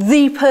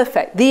the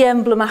perfect, the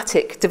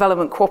emblematic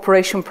development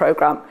cooperation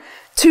program.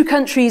 2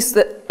 countries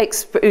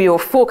or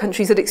 4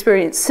 countries that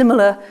experience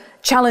similar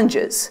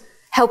challenges,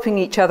 helping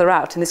each other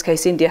out. In this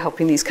case, India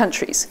helping these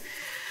countries.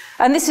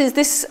 And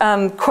this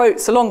quote,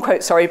 it's a long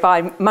quote,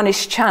 by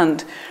Manish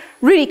Chand,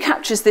 really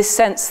captures this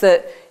sense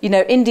that,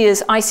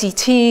 India's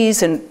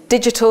ICTs and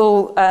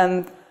digital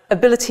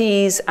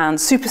abilities and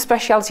super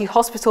specialty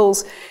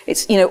hospitals,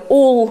 it's,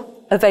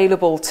 all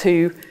available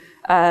to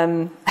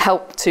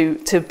help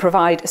to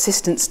provide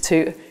assistance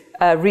to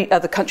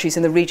other countries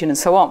in the region and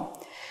so on.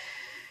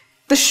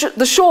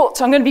 The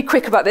short, I'm going to be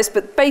quick about this,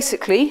 but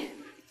basically,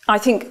 I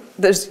think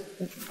there's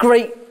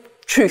great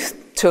truth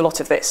to a lot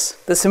of this.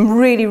 There's some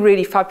really,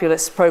 really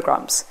fabulous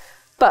programs.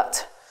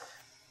 But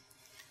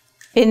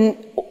in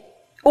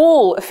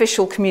all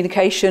official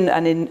communication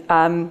and in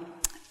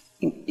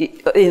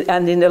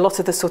a lot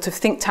of the sort of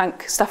think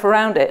tank stuff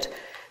around it,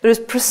 there is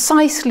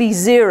precisely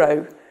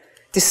zero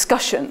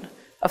discussion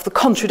of the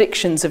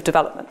contradictions of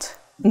development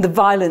and the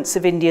violence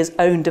of India's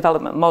own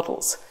development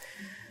models.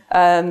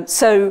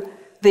 So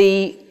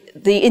the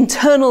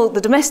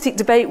domestic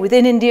debate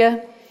within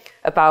India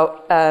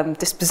about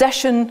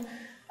dispossession,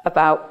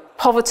 about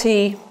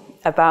poverty,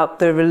 about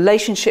the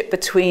relationship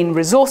between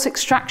resource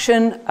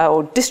extraction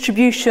or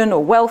distribution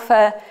or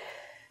welfare,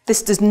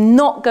 this does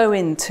not go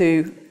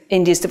into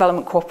India's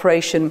development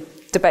cooperation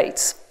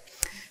debates.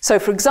 So,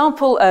 for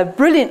example,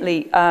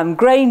 brilliantly,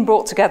 Grain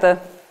brought together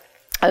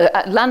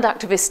land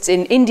activists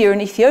in India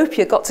and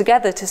Ethiopia got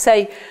together to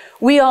say,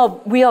 we are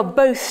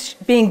both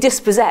being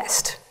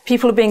dispossessed.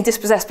 People are being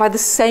dispossessed by the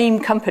same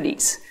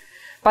companies,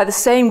 by the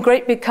same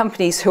great big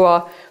companies who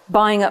are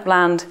buying up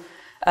land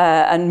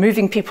and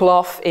moving people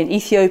off in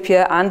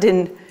Ethiopia and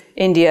in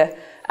India.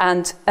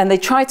 And they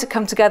tried to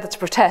come together to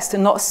protest,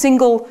 and not a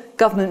single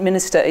government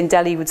minister in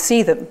Delhi would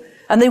see them.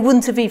 And they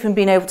wouldn't have even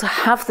been able to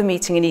have the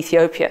meeting in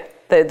Ethiopia.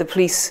 The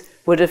police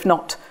would have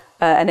not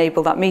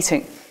enabled that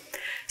meeting.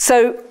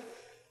 So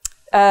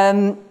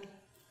there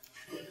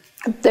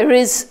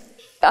is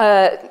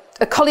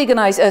a colleague and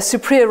I,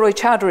 Supriya Roy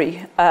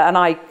Chowdhury, and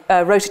I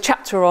wrote a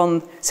chapter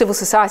on civil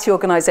society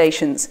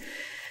organisations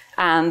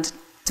and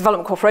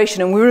development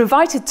cooperation, and we were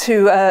invited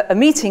to a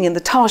meeting in the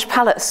Taj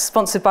Palace,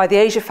 sponsored by the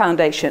Asia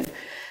Foundation.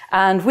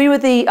 And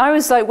I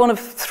was like one of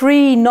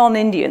 3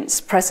 non-Indians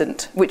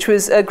present, which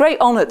was a great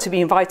honour to be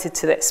invited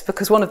to this,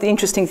 because one of the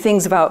interesting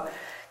things about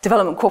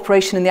development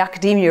cooperation in the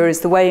academia is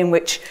the way in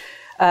which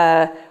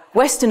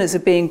Westerners are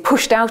being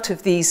pushed out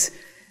of these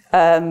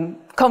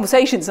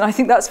conversations, and I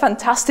think that's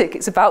fantastic.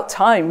 It's about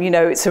time, you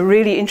know. It's a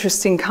really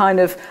interesting kind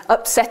of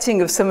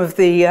upsetting of some of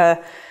the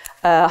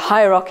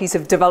hierarchies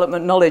of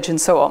development knowledge and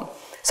so on.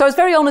 So I was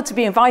very honoured to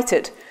be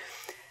invited.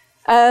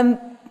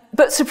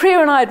 But Supriya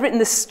and I had written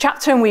this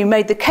chapter, and we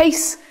made the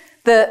case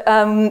that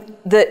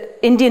that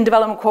Indian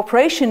development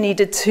cooperation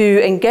needed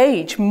to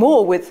engage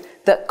more with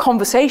the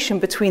conversation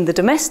between the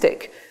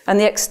domestic and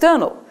the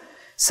external.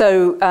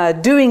 So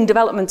doing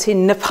development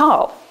in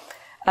Nepal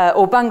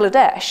or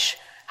Bangladesh,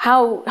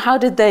 how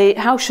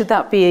should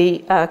that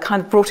be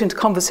kind of brought into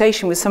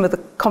conversation with some of the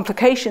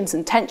complications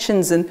and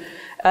tensions in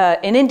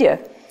India?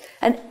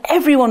 And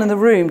everyone in the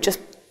room just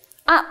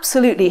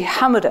absolutely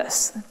hammered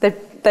us.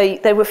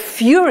 They were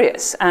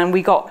furious, and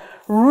we got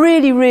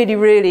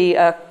really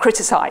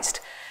criticised.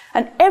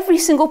 And every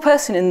single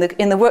person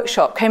in the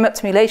workshop came up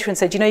to me later and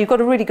said, you know, you've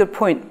got a really good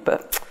point,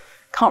 but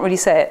can't really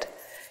say it.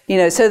 You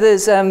know, so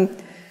there's a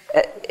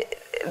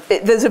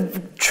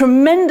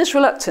tremendous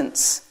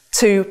reluctance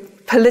to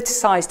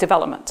politicise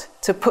development,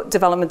 to put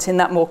development in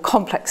that more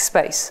complex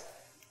space.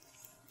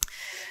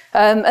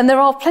 And there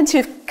are plenty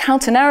of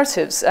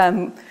counter-narratives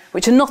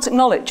which are not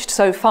acknowledged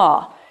so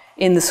far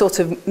in the sort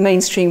of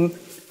mainstream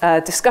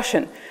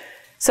discussion.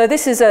 So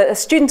this is a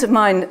student of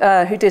mine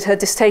who did her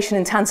dissertation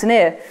in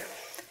Tanzania.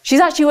 She's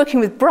actually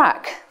working with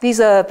BRAC. These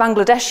are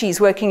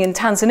Bangladeshis working in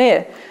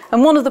Tanzania.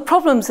 And one of the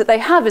problems that they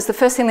have is the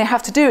first thing they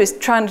have to do is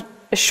try and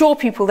assure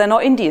people they're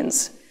not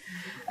Indians.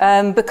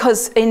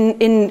 Because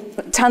in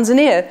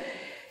Tanzania,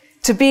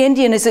 to be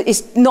Indian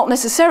is not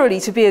necessarily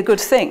to be a good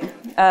thing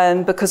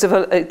because of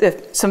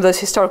some of those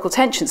historical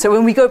tensions. So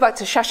when we go back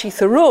to Shashi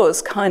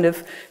Tharoor's kind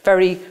of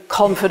very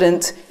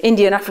confident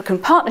Indian-African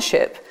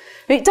partnership,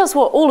 it does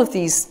what all of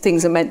these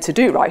things are meant to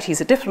do, right?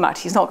 He's a diplomat.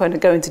 He's not going to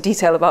go into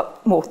detail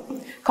about more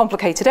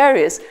complicated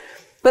areas.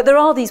 But there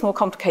are these more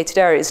complicated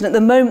areas, and at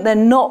the moment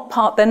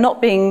they're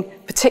not being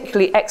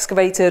particularly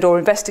excavated or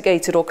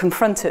investigated or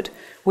confronted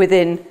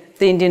within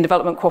the Indian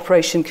Development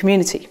Cooperation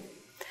community.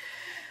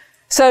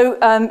 So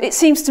it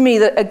seems to me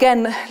that,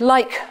 again,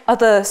 like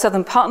other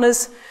Southern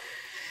partners,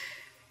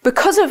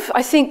 because of,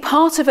 I think,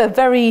 part of a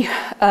very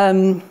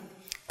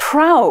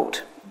proud,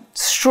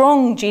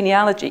 strong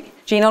genealogy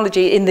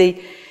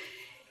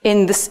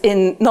in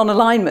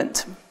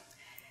non-alignment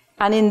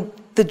and in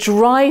the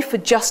drive for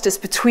justice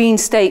between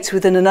states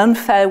within an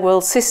unfair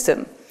world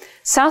system,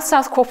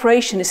 South-South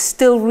cooperation is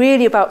still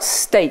really about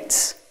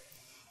states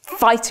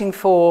fighting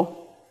for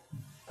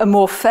a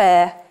more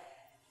fair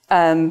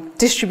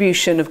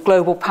distribution of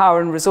global power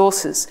and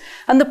resources.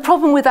 And the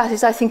problem with that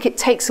is I think it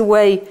takes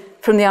away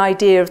from the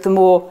idea of the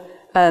more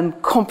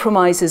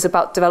compromises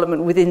about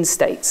development within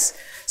states,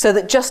 so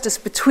that justice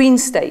between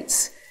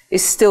states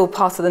is still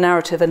part of the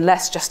narrative and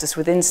less justice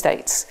within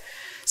states.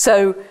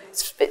 So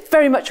it's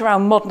very much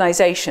around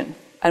modernization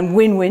and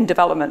win-win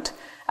development,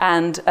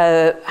 and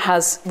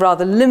has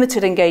rather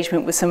limited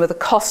engagement with some of the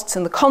costs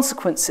and the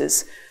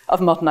consequences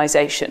of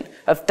modernization,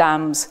 of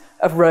dams,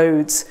 of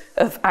roads,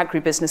 of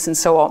agribusiness, and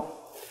so on.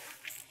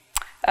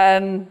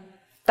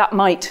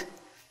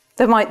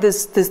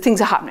 There's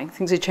things are happening,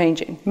 things are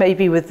changing,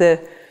 maybe with the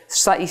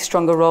slightly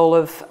stronger role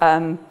of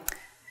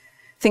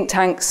think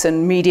tanks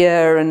and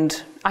media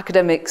and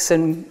academics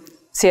and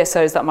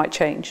CSOs, that might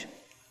change.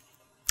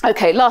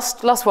 Okay,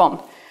 last one,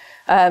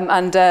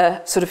 and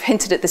sort of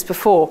hinted at this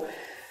before.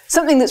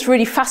 Something that's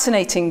really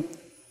fascinating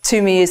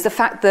to me is the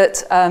fact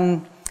that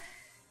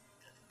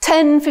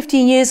 10,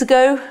 15 years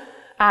ago,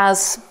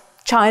 as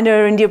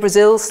China, India,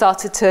 Brazil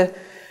started to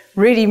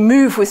really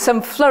move with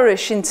some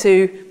flourish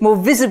more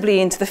visibly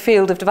into the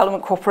field of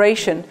development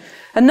cooperation,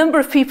 a number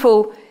of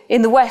people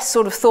in the West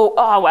sort of thought,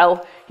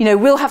 well, you know,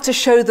 we'll have to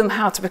show them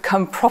how to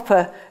become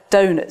proper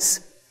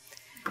donors.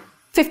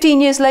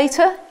 15 years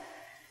later,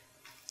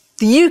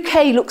 the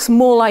UK looks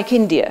more like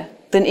India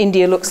than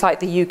India looks like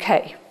the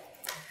UK.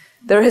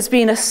 There has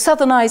been a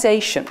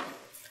southernisation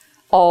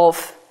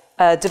of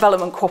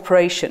development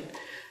cooperation.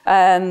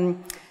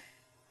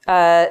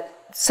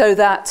 so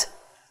that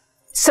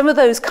some of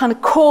those kind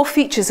of core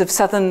features of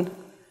Southern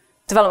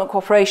development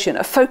cooperation,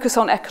 a focus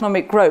on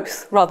economic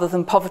growth rather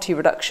than poverty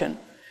reduction,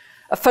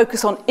 a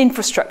focus on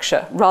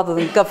infrastructure rather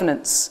than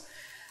governance.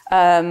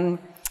 The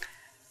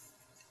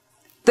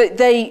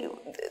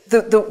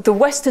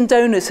Western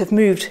donors have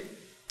moved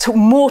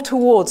more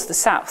towards the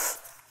South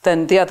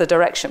than the other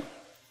direction.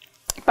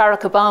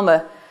 Barack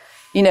Obama,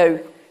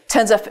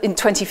 turns up in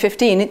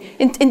 2015.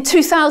 In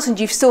 2000,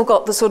 you've still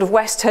got the sort of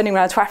West turning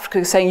around to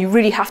Africa saying you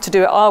really have to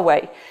do it our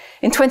way.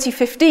 In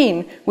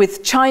 2015,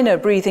 with China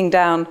breathing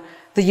down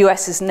the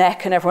US's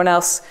neck and everyone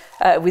else,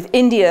 with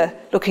India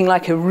looking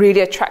like a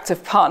really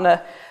attractive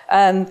partner,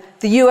 the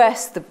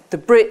US, the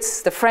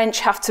Brits, the French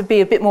have to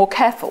be a bit more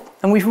careful.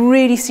 And we've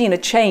really seen a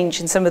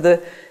change in some of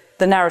the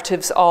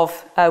narratives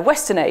of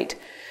Western aid.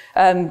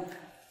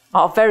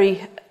 Our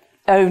very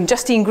own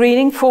Justine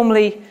Greening,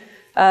 formerly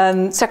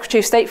Secretary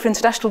of State for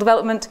International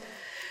Development,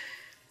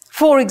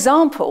 for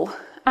example,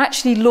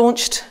 actually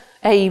launched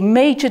a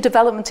major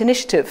development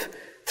initiative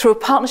through a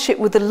partnership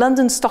with the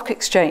London Stock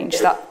Exchange,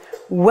 that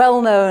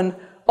well-known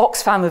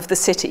Oxfam of the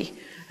city,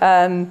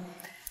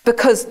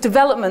 because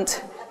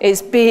development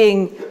is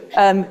being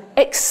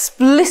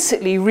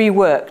explicitly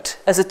reworked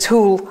as a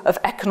tool of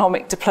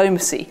economic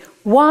diplomacy.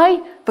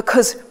 Why?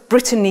 Because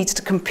Britain needs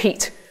to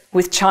compete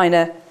with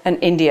China and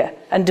India,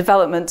 and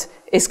development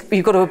is,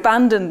 you've got to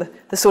abandon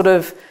the sort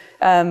of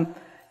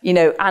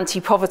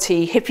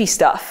anti-poverty hippie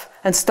stuff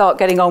and start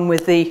getting on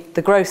with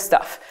the growth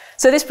stuff.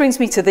 So this brings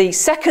me to the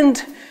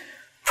second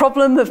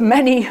problem of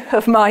many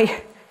of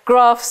my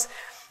graphs,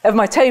 of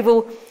my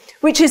table,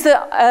 which is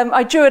that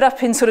I drew it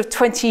up in sort of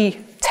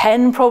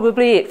 2010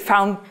 probably. It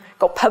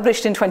got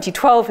published in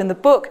 2012 in the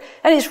book,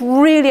 and it's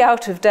really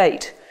out of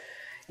date.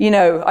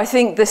 I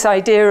think this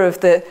idea of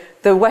the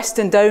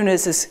Western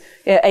donors as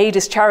aid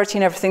as charity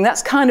and everything,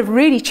 that's kind of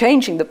really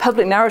changing. The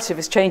public narrative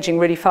is changing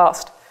really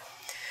fast.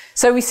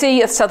 So we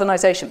see a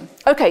southernization.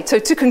 Okay, so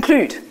to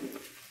conclude,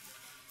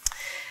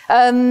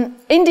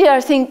 India,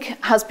 I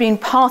think, has been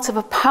part of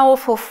a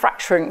powerful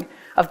fracturing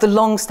of the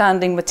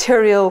long-standing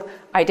material,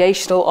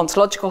 ideational,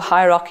 ontological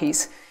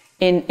hierarchies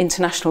in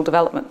international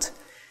development.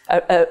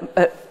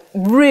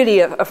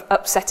 Really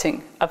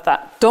upsetting of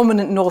that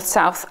dominant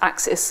north-south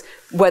axis,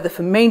 whether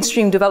for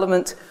mainstream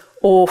development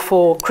or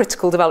for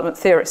critical development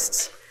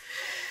theorists.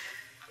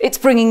 It's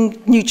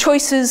bringing new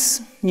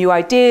choices, new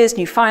ideas,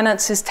 new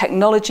finances,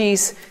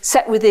 technologies,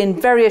 set within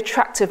very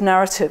attractive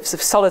narratives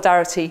of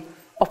solidarity,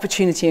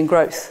 opportunity and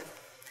growth.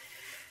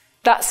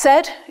 That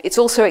said, it's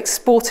also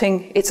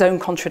exporting its own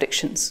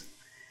contradictions,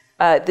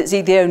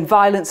 the own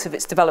violence of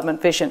its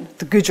development vision,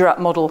 the Gujarat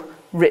model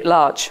writ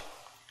large.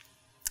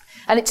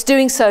 And it's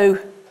doing so,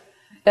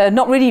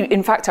 not really,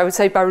 in fact, I would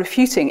say by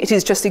refuting, it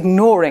is just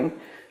ignoring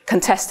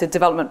contested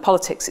development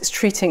politics. It's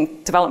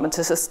treating development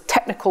as a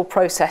technical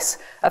process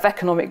of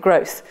economic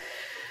growth.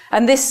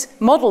 And this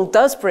model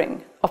does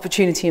bring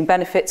opportunity and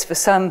benefits for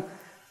some,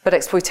 but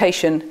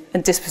exploitation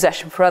and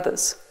dispossession for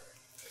others.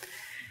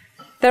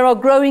 There are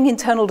growing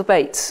internal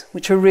debates,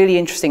 which are really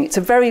interesting. It's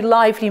a very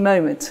lively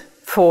moment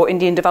for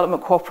Indian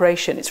development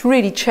cooperation. It's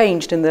really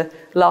changed in the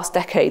last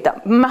decade,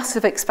 that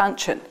massive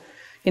expansion.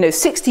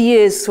 60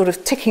 years sort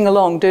of ticking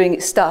along, doing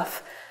its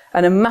stuff,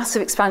 and a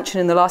massive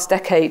expansion in the last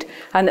decade,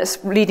 and it's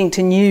leading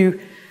to new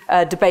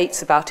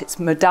debates about its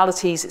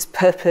modalities, its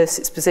purpose,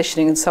 its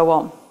positioning, and so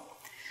on.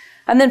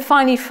 And then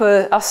finally,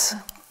 for us,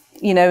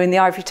 in the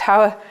ivory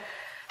tower,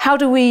 how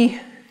do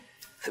we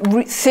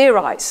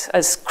theorize,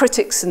 as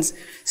critics and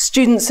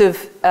students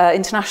of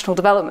international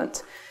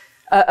development,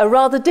 a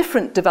rather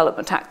different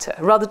development actor,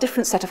 a rather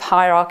different set of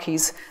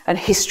hierarchies and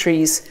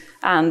histories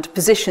and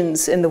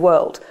positions in the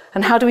world?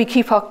 And how do we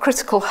keep our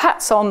critical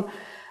hats on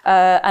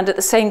and at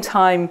the same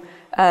time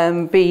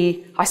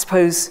be, I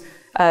suppose,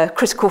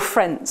 critical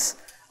friends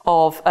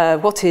of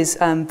what is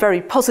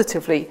very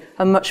positively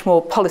a much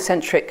more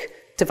polycentric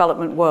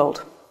development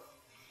world?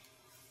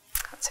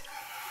 That's it.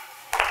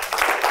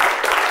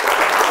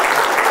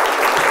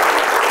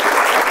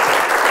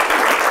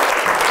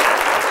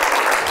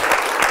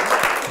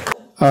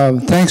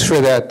 Thanks for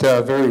that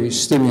very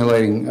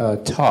stimulating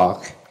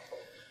talk.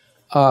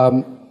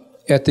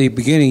 At the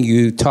beginning,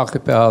 you talked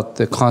about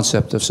the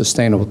concept of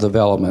sustainable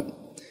development.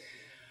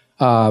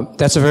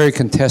 That's a very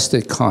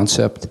contested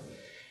concept.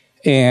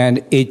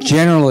 And it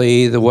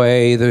generally, the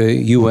way the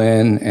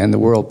UN and the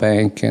World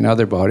Bank and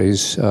other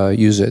bodies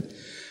use it,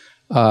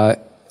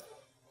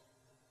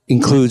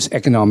 includes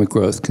economic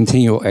growth,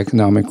 continual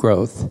economic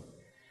growth.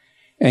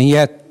 And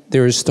yet,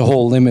 there's the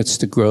whole limits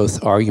to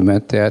growth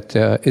argument that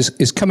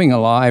is coming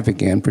alive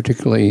again,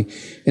 particularly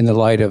in the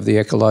light of the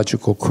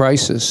ecological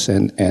crisis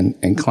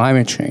and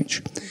climate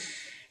change.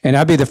 And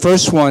I'd be the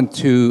first one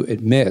to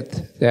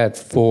admit that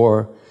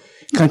for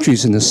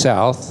countries in the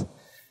South,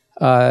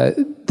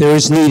 there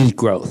is needed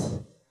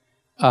growth.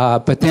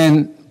 But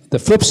then the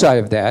flip side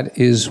of that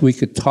is we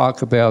could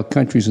talk about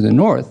countries in the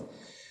North,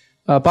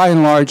 by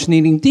and large,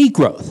 needing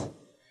degrowth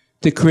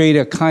to create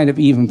a kind of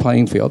even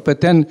playing field.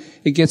 But then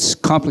it gets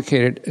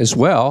complicated as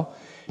well,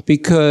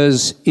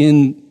 because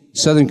in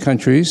southern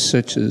countries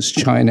such as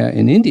China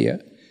and India,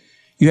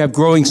 you have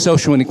growing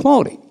social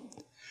inequality.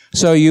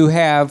 So you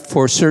have,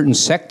 for certain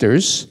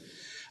sectors,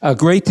 a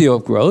great deal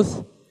of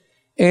growth,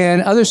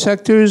 and other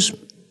sectors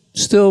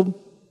still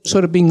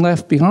sort of being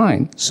left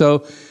behind.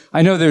 So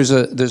I know there's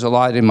a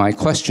lot in my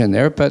question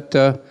there, but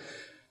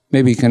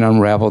maybe you can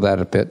unravel that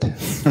a bit.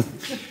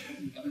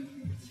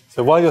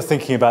 So while you're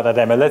thinking about that,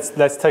 Emma,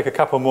 let's take a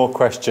couple more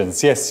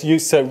questions. Yes, you,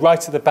 sir,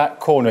 right at the back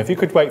corner. If you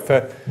could wait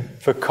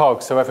for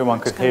Cog so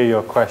everyone could hear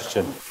your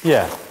question.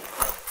 Yeah.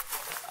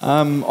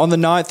 On the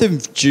 9th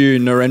of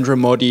June, Narendra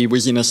Modi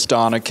was in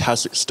Astana,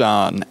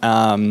 Kazakhstan.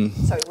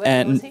 Sorry,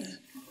 where was he?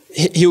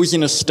 He was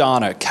in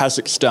Astana,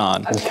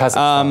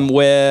 Kazakhstan,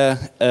 where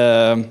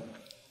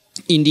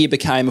India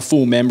became a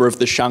full member of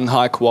the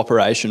Shanghai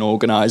Cooperation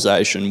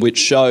Organisation, which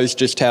shows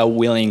just how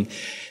willing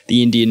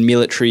the Indian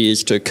military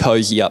is to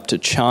cozy up to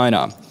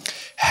China.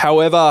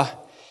 However,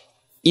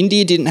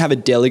 India didn't have a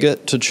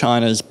delegate to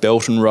China's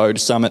Belt and Road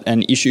Summit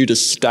and issued a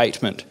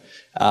statement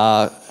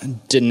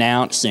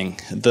denouncing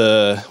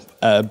the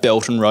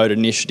Belt and Road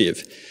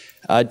Initiative.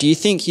 Do you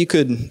think you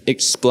could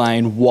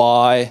explain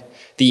why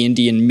the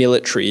Indian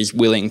military is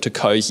willing to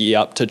cozy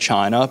up to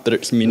China, but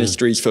its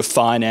ministries for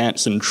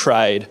finance and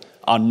trade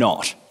are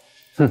not?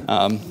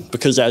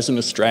 Because as an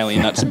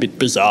Australian, that's a bit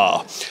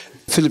bizarre.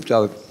 Philip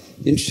Dove,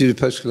 Institute of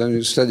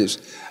Postcolonial Studies.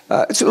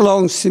 It's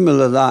along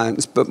similar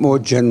lines, but more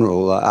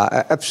general.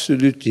 I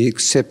absolutely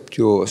accept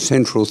your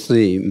central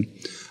theme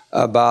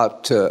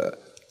about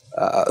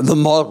the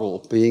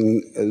model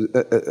being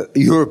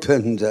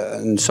European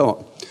and so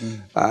on.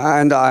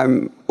 And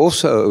I'm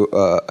also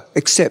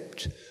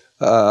accept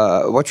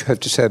what you have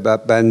to say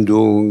about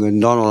Bandung and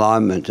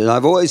non-alignment. And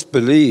I've always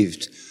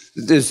believed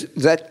that there's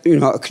that,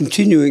 a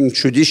continuing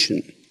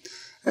tradition,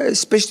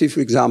 especially,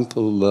 for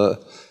example,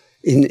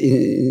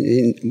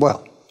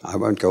 well, I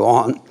won't go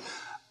on,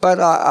 but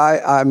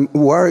I'm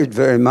worried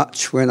very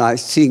much when I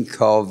think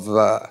of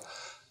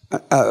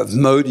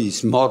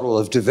Modi's model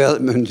of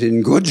development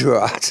in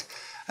Gujarat.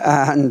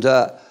 And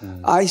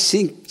I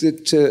think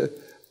that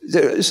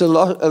there is a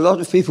lot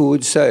of people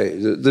would say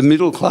that the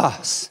middle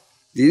class,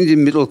 the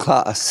Indian middle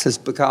class has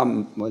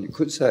become, well, you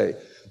could say,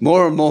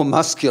 more and more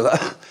muscular,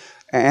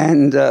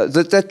 and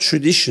that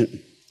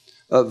tradition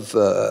of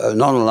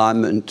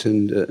non-alignment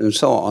and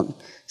so on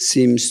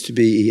seems to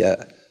be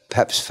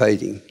perhaps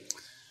fading.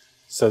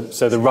 So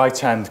the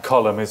right-hand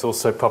column is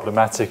also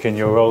problematic in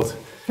your old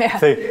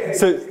thing.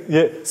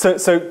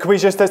 So can we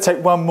let's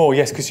take one more?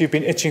 Yes, because you've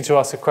been itching to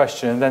ask a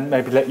question, and then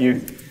maybe let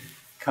you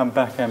come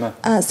back, Emma.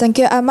 Thank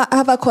you. I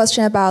have a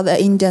question about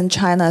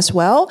India-China as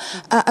well.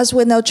 As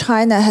we know,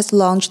 China has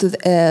launched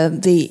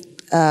the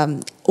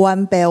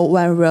One Belt,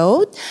 One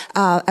Road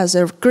as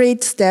a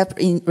great step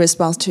in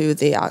response to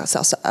the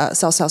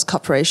South-South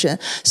cooperation.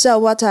 So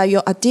what are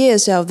your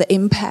ideas of the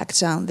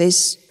impact on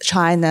this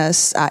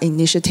China's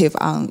initiative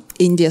on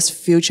India's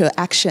future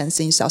actions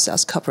in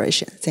South-South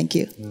cooperation? Thank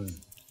you.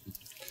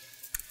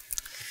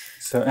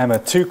 So Emma,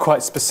 two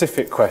quite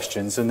specific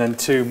questions and then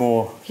two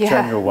more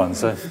general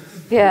ones.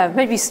 Yeah,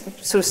 maybe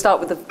sort of start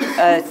with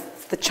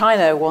the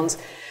China ones.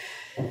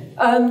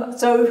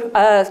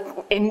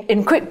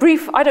 In quick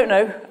brief, I don't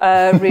know,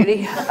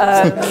 really.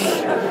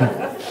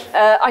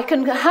 I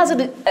can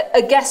hazard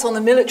a guess on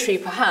the military,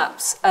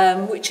 perhaps,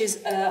 which is,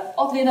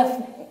 oddly enough,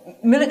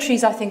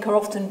 militaries, I think, are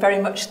often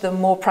very much the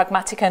more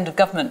pragmatic end of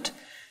government.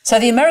 So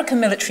the American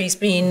military's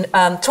been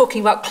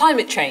talking about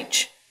climate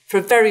change for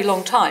a very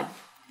long time,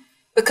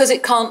 because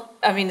it can't,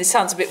 I mean, it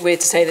sounds a bit weird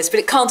to say this, but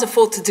it can't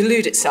afford to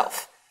delude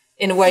itself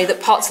in a way that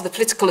parts of the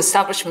political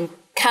establishment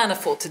can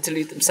afford to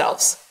delude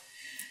themselves.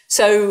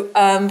 So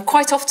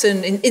quite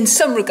often, in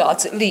some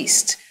regards at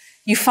least,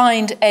 you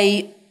find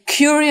a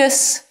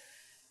curious,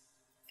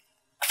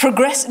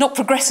 not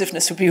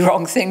progressiveness would be the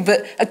wrong thing,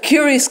 but a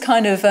curious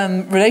kind of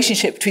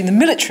relationship between the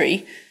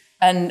military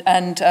and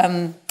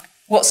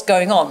what's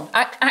going on.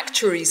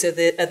 Actuaries are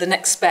the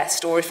next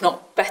best, or if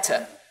not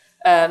better.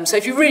 So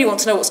if you really want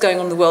to know what's going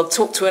on in the world,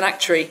 talk to an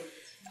actuary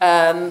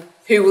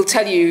who will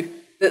tell you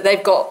that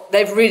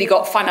they've really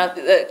got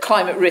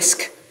climate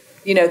risk.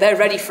 You know, they're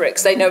ready for it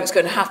because they know it's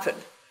going to happen.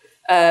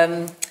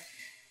 And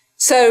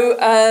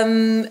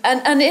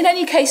in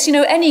any case, you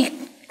know, any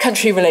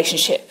country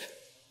relationship,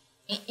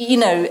 you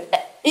know,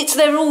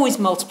 they're always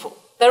multiple.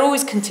 They're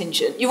always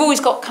contingent. You've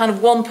always got kind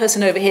of one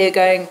person over here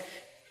going,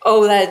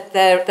 oh,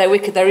 they're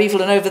wicked, they're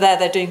evil, and over there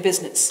they're doing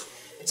business.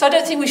 So I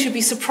don't think we should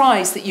be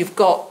surprised that you've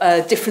got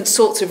different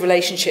sorts of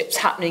relationships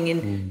happening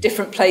in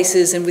different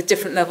places and with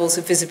different levels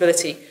of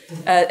visibility.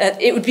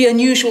 It would be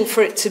unusual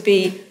for it to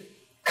be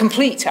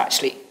complete,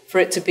 actually, for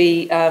it to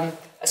be a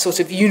sort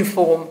of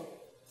uniform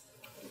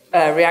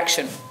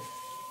reaction.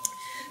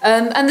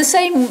 And the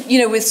same, you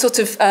know, with sort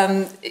of,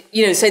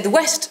 you know, say the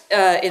West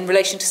in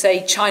relation to,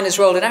 say, China's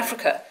role in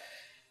Africa.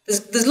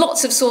 There's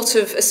lots of sort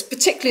of,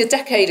 particularly a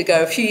decade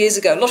ago, a few years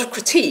ago, a lot of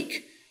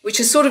critique, which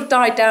has sort of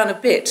died down a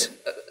bit,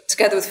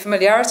 together with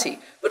familiarity.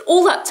 But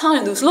all that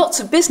time, there was lots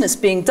of business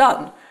being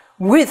done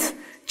with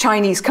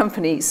Chinese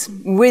companies,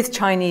 with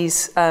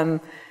Chinese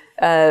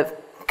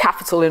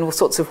capital in all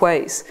sorts of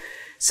ways.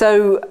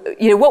 So,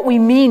 what we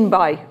mean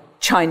by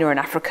China and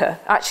Africa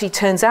actually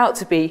turns out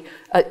to be,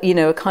 a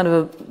kind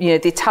of, the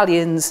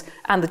Italians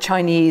and the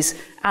Chinese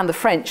and the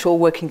French all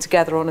working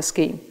together on a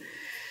scheme.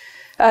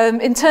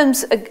 In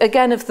terms,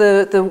 again, of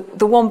the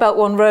One Belt,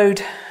 One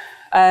Road,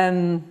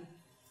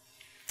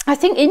 I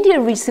think India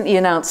recently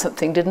announced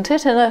something, didn't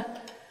it? In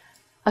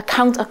a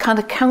kind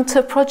of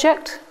counter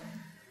project.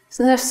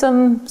 Isn't there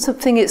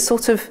something? It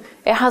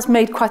has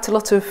made quite a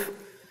lot of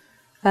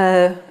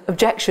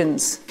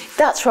objections.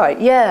 That's right.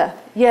 Yeah.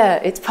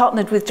 It's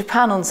partnered with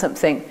Japan on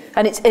something,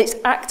 and it's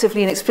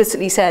actively and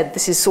explicitly said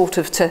this is sort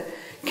of to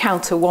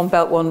counter One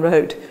Belt, One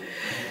Road.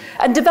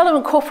 And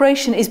development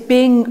cooperation is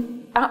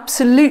being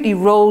absolutely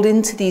rolled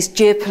into these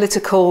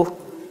geopolitical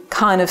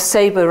kind of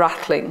saber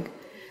rattling.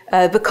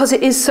 Because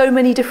it is so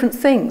many different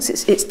things.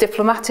 It's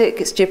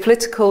diplomatic, it's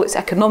geopolitical, it's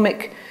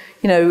economic,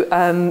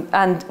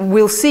 and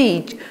we'll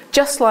see,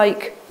 just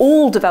like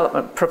all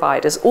development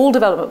providers, all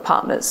development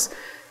partners,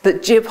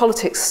 that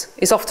geopolitics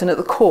is often at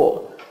the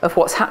core of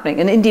what's happening,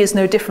 and India is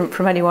no different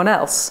from anyone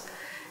else.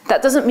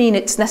 That doesn't mean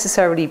it's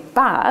necessarily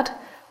bad,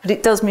 but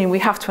it does mean we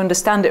have to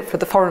understand it for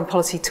the foreign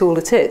policy tool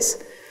it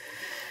is.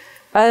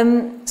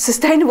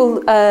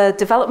 Sustainable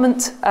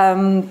development.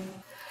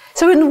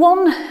 So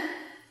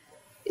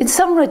in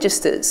some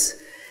registers,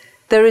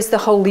 there is the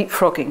whole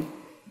leapfrogging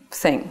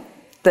thing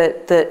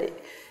that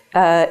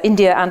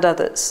India and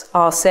others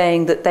are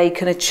saying that they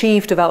can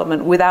achieve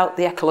development without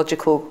the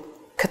ecological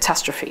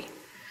catastrophe.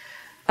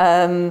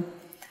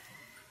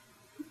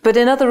 But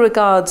in other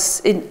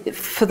regards,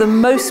 for the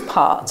most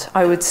part,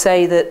 I would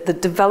say that the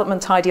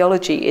development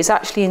ideology is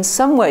actually in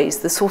some ways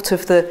the sort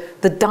of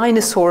the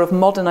dinosaur of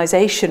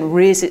modernization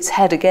rears its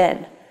head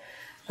again.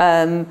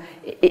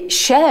 It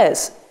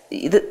shares.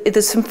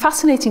 There's some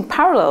fascinating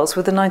parallels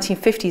with the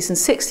 1950s and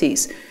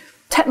 60s.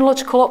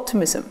 Technological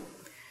optimism.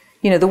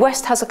 The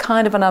West has a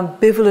kind of an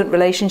ambivalent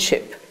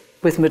relationship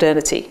with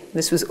modernity.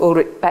 This was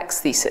Ulrich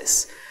Beck's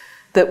thesis,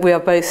 that we are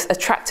both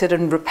attracted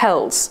and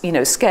repelled,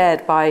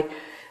 scared by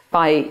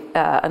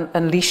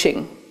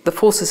unleashing the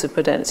forces of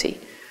modernity.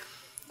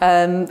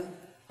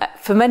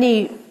 For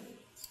many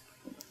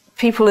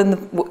people in the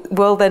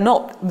world,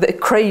 they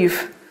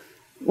crave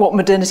what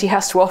modernity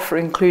has to offer,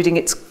 including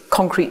its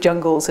concrete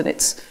jungles and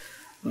its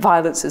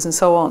violences and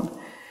so on.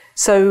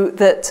 So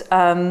that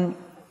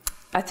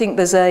I think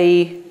there's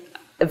a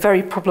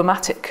very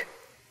problematic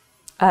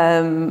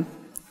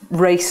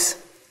race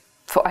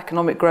for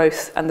economic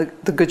growth, and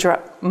the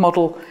Gujarat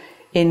model,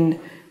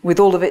 with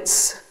all of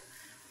its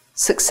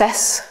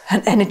success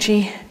and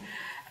energy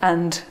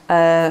and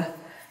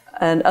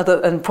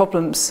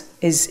problems,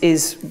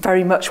 is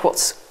very much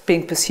what's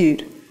being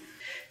pursued.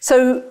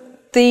 So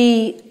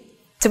the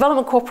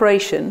development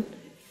cooperation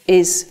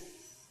is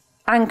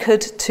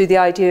anchored to the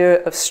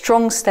idea of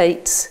strong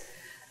states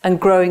and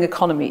growing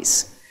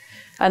economies.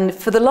 And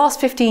for the last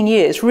 15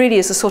 years, really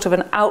as a sort of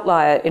an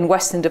outlier in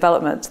Western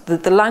development,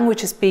 the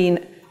language has been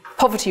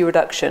poverty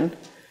reduction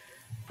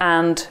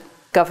and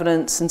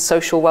governance and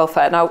social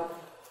welfare. Now,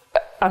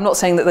 I'm not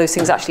saying that those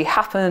things actually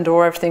happened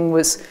or everything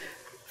was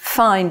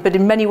fine, but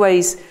in many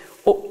ways,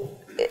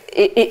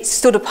 it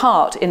stood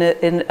apart in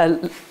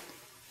a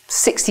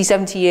 60,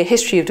 70-year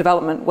history of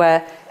development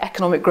where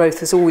economic growth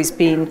has always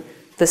been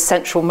the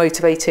central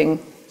motivating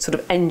sort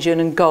of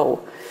engine and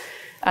goal.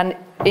 And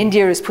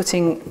India is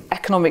putting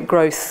economic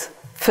growth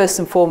first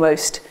and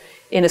foremost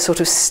in a sort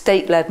of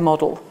state-led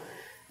model.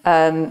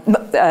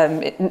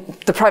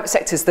 The private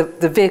sector is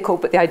the vehicle,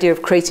 but the idea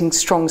of creating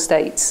strong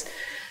states.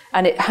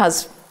 And it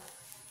has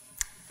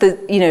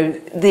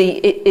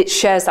it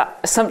shares that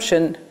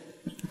assumption,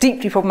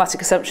 deeply problematic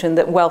assumption,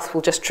 that wealth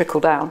will just trickle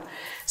down.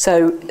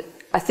 So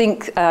I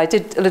think I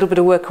did a little bit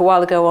of work a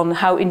while ago on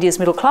how India's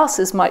middle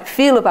classes might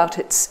feel about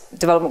its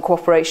development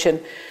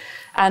cooperation.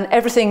 And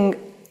everything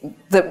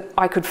that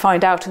I could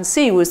find out and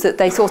see was that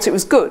they thought it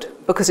was good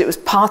because it was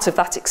part of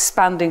that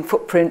expanding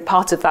footprint,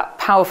 part of that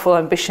powerful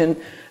ambition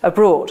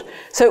abroad.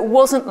 So it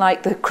wasn't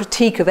like the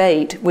critique of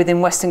aid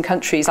within Western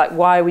countries, like,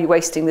 why are we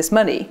wasting this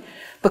money?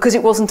 Because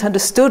it wasn't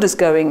understood as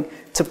going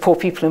to poor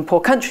people in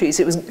poor countries.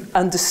 It was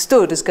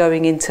understood as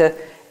going into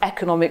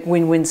economic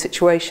win-win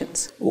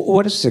situations.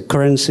 What is the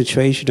current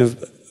situation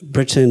of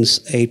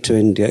Britain's aid to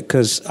India?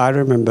 Because I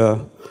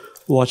remember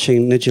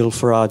watching Nigel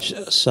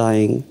Farage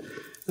saying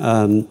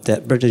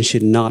that Britain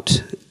should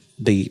not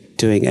be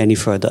doing any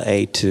further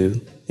aid to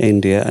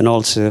India. And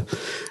also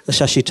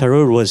Shashi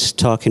Tharoor was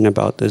talking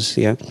about this,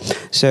 yeah.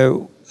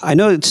 So I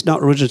know it's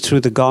not routed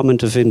through the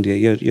government of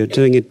India. You're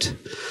doing it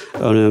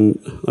on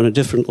a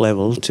different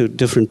level to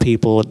different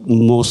people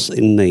most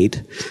in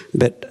need.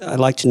 But I'd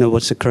like to know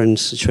what's the current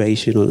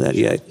situation on that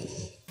yet.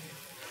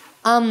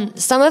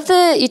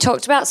 You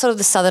talked about sort of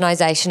the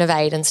southernization of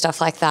aid and stuff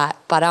like that,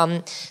 but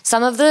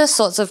some of the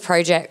sorts of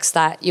projects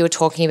that you were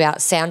talking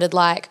about sounded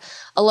like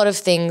a lot of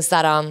things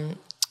that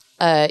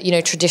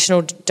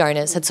traditional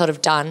donors had sort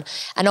of done,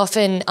 and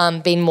often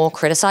been more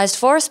criticised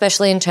for,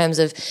 especially in terms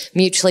of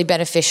mutually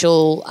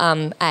beneficial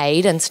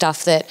aid and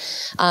stuff that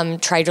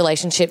trade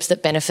relationships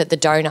that benefit the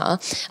donor.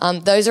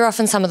 Those are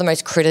often some of the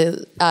most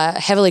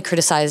heavily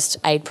criticised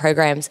aid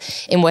programs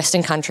in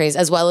Western countries,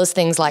 as well as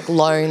things like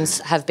loans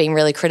have been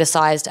really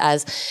criticised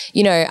as,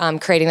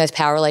 creating those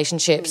power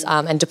relationships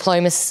and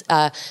diplomacy,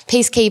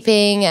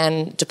 peacekeeping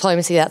and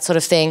diplomacy, that sort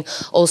of thing,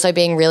 also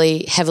being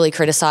really heavily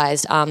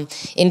criticised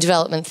in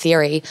development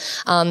theory.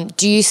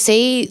 Do you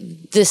see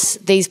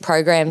these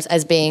programs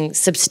as being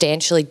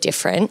substantially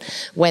different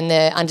when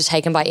they're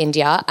undertaken by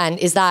India? And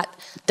is that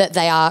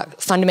they are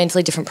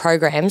fundamentally different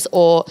programs,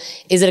 or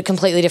is it a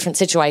completely different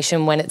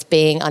situation when it's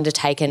being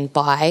undertaken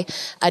by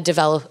a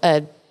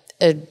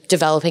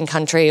developing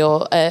country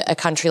or a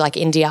country like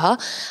India,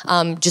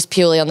 just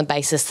purely on the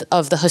basis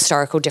of the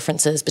historical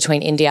differences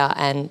between India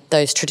and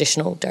those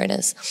traditional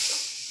donors?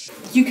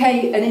 UK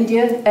and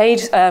India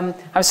aid.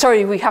 I'm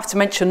sorry, we have to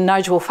mention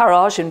Nigel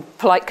Farage in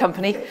polite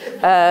company.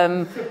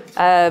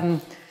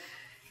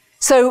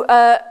 So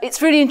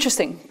it's really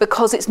interesting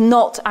because it's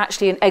not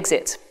actually an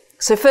exit.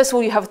 So first of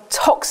all, you have a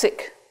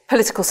toxic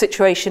political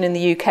situation in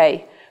the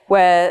UK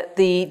where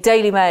the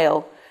Daily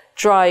Mail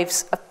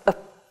drives a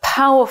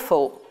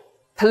powerful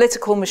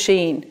political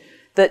machine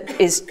that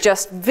is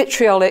just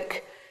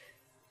vitriolic,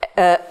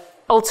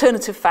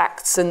 alternative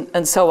facts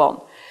and so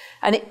on.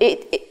 And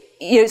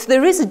so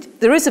there is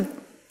a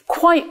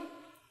quite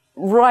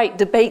right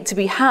debate to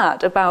be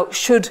had about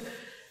should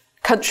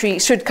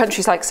countries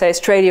like, say,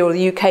 Australia or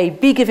the UK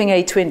be giving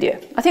aid to India.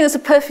 I think that's a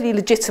perfectly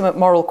legitimate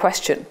moral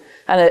question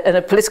and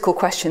a political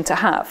question to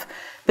have.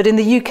 But in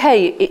the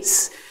UK,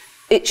 it's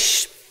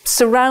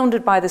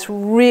surrounded by this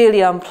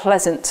really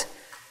unpleasant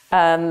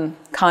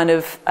kind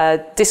of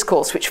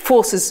discourse, which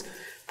forces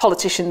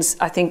politicians,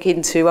 I think,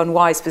 into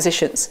unwise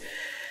positions.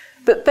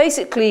 But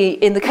basically,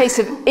 in the case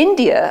of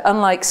India,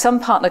 unlike some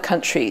partner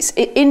countries,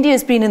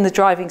 India's been in the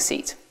driving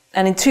seat.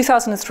 And in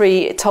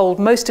 2003, it told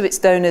most of its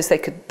donors they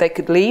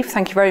could leave.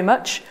 Thank you very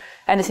much.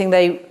 Anything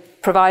they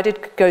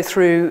provided could go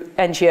through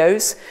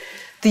NGOs.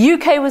 The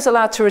UK was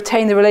allowed to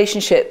retain the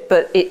relationship,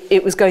 but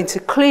it was going to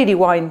clearly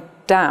wind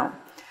down.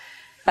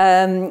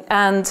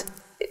 And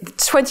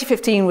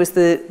 2015 was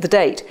the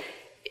date.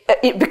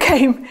 It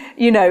became,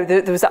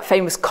 there was that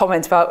famous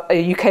comment about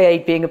a UK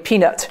aid being a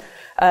peanut,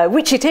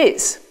 which it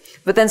is.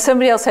 But then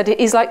somebody else said it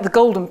is like the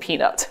golden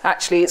peanut.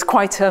 Actually, it's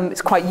quite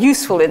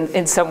useful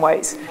in some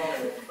ways.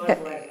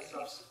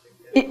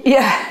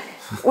 Yeah.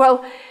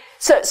 Well,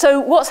 so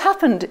what's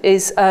happened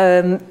is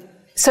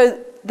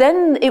so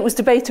then it was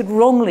debated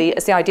wrongly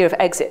as the idea of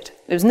exit.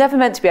 It was never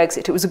meant to be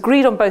exit. It was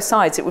agreed on both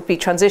sides it would be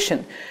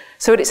transition.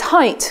 So at its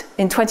height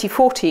in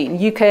 2014,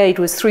 UK aid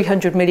was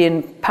 £300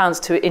 million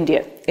to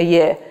India a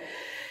year.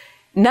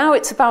 Now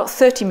it's about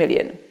 30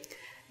 million,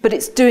 but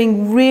it's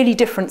doing really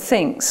different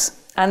things.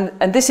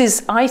 And this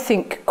is, I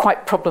think,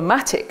 quite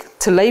problematic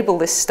to label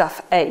this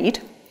stuff aid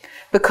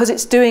because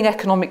it's doing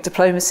economic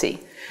diplomacy.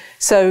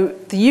 So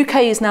the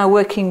UK is now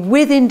working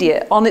with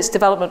India on its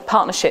development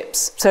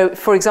partnerships. So,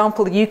 for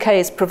example, the UK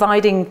is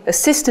providing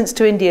assistance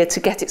to India to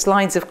get its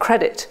lines of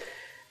credit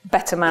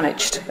better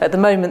managed. At the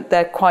moment,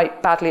 they're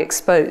quite badly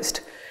exposed.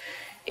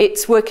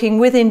 It's working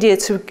with India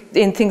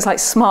in things like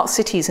smart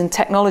cities and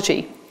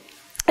technology.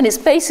 And it's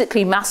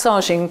basically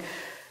massaging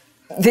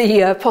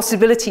the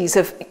possibilities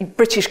of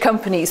British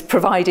companies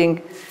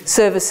providing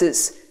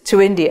services to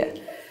India.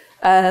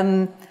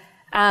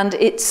 And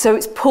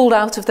it's pulled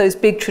out of those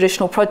big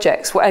traditional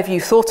projects, whatever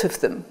you thought of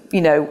them.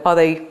 Are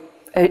they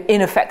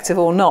ineffective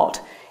or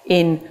not,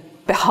 in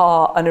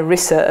Bihar and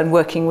Orissa and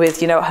working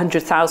with,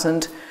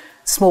 100,000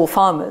 small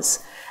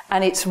farmers.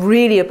 And it's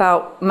really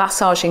about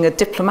massaging a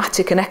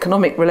diplomatic and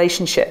economic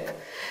relationship.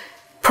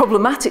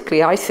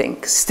 Problematically, I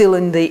think, still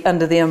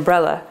under the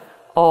umbrella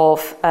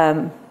of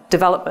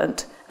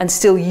development and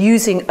still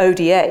using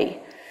ODA,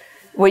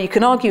 where you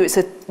can argue it's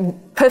a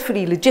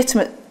perfectly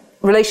legitimate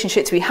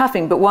relationship to be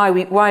having, but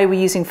why are we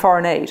using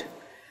foreign aid?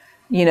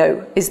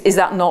 Is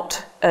that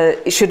not,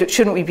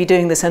 shouldn't we be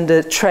doing this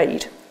under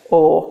trade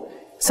or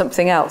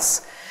something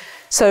else?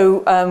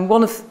 So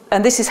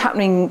and this is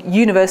happening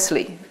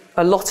universally.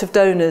 A lot of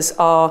donors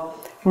are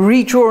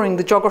redrawing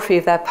the geography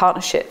of their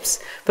partnerships,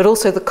 but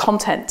also the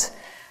content,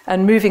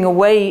 and moving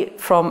away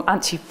from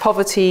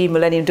anti-poverty,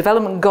 Millennium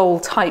Development Goal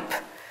type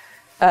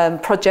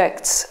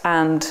projects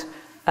and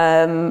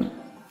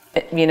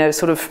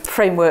sort of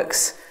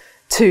frameworks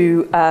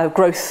to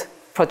growth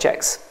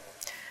projects.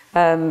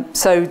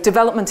 So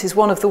development is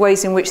one of the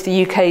ways in which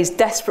the UK is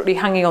desperately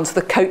hanging on to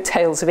the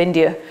coattails of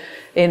India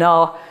in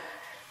our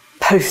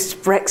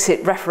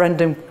post-Brexit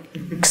referendum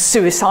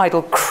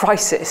suicidal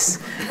crisis,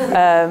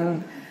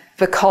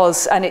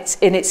 because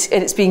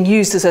it's being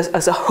used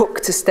as a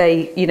hook to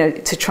stay,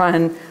 to try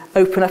and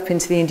open up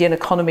into the Indian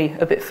economy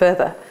a bit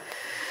further.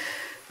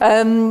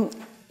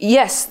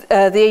 Yes,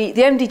 the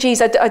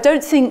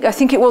MDGs. I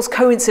think it was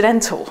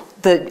coincidental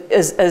that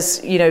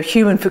as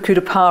Human for Coup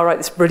de Power, right,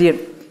 this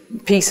brilliant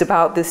piece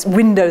about this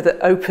window that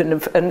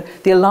opened and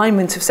the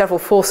alignment of several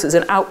forces,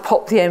 and out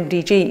popped the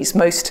MDGs,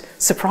 most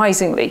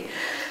surprisingly.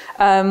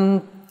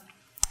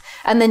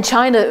 And then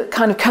China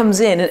kind of comes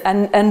in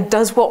and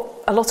does what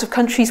a lot of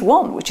countries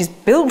want, which is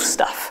build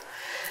stuff.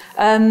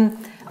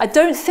 I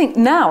don't think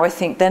now, I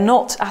think they're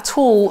not at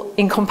all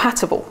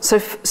incompatible.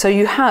 So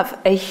you have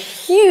a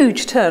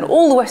huge turn.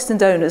 All the Western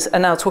donors are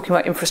now talking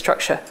about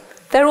infrastructure.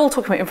 They're all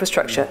talking about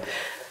infrastructure.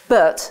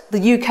 But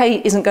the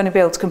UK isn't going to be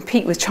able to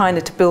compete with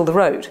China to build the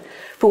road.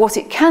 But what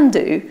it can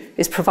do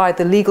is provide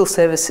the legal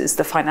services,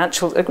 the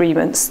financial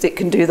agreements, it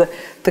can do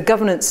the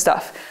governance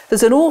stuff.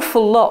 There's an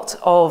awful lot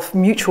of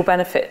mutual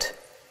benefit,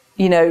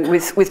 you know,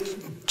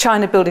 with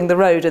China building the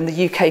road and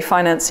the UK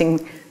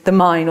financing the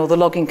mine or the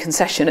logging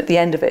concession at the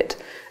end of it,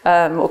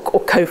 or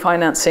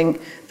co-financing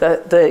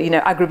the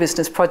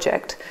agribusiness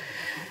project.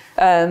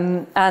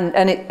 And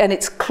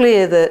it's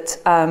clear that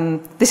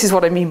this is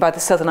what I mean by the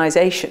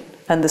southernisation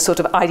and the sort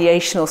of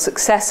ideational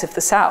success of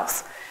the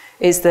South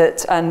is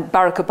that, and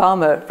Barack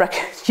Obama,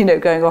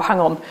 going, oh, hang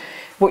on,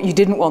 what you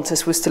didn't want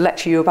us was to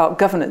lecture you about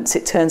governance.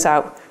 It turns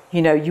out,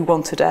 you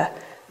wanted a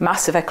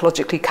massive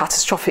ecologically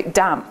catastrophic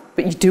dam,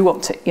 but you do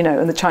want it,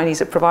 and the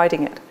Chinese are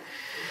providing it.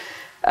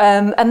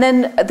 And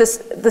then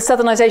the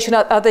southernisation,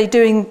 are they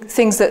doing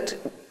things that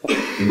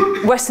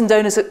Western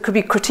donors could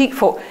be critiqued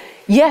for?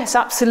 Yes,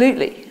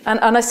 absolutely.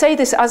 And I say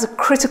this as a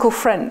critical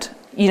friend.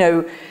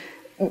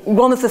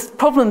 One of the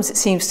problems, it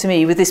seems to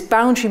me, with this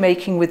boundary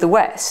making with the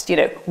West,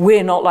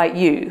 we're not like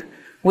you.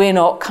 We're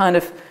not kind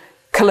of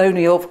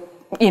colonial,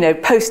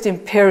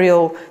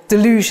 post-imperial,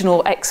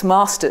 delusional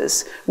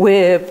ex-masters.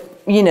 We're,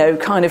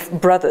 kind of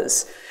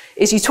brothers.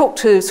 Is you talk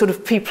to sort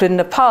of people in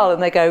Nepal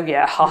and they go,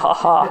 yeah, ha, ha,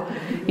 ha,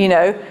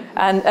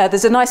 And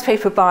there's a nice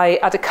paper by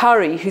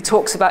Adhikari who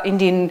talks about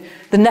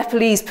the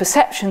Nepalese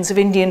perceptions of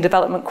Indian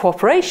development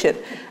cooperation.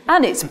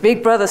 And it's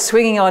Big Brother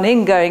swinging on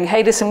in going,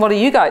 hey, listen, what are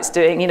you guys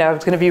doing? I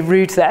was going to be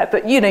rude there,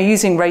 but,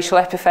 using racial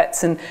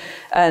epithets and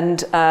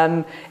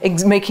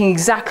making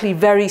exactly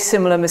very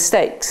similar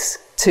mistakes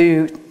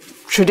to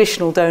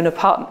traditional donor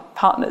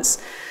partners.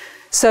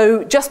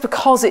 So just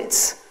because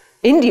it's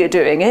India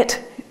doing it,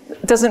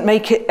 doesn't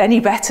make it any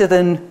better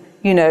than,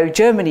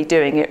 Germany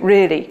doing it,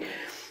 really.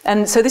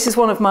 And so this is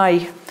one of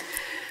my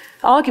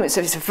arguments.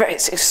 It's an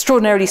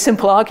extraordinarily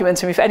simple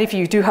argument. And if any of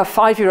you do have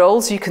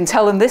 5-year-olds, you can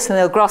tell them this and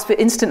they'll grasp it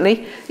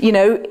instantly,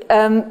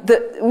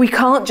 that we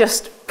can't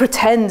just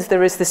pretend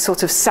there is this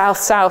sort of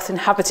South-South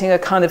inhabiting a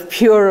kind of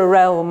purer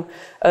realm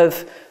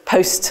of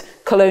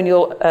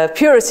post-colonial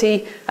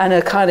purity and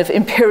a kind of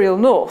imperial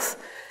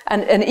North.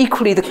 And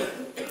equally,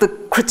 the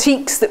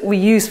critiques that we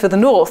use for the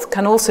North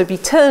can also be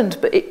turned,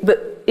 but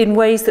in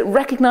ways that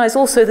recognise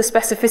also the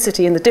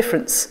specificity and the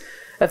difference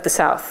of the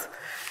South,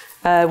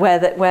 where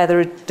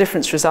the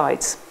difference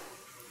resides.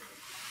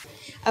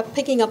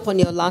 Picking up on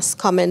your last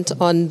comment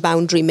on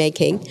boundary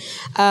making,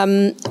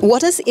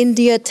 what does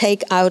India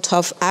take out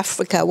of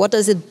Africa? What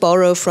does it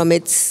borrow from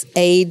its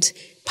aid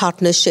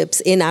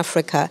partnerships in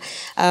Africa?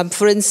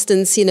 For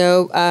instance,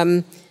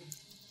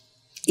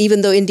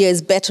 even though India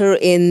is better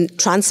in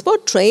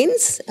transport,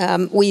 trains,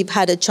 we've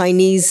had a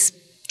Chinese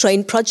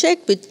train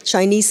project with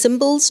Chinese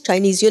symbols,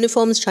 Chinese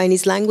uniforms,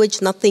 Chinese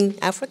language, nothing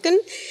African,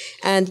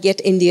 and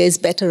yet India is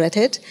better at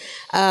it.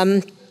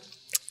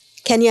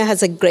 Kenya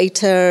has a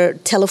greater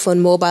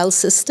telephone mobile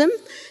system,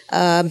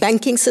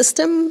 banking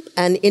system,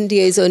 and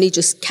India is only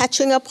just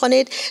catching up on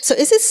it. So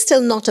is it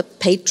still not a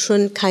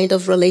patron kind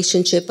of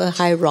relationship, a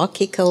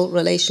hierarchical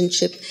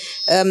relationship?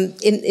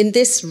 In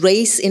this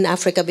race in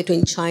Africa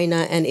between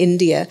China and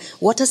India,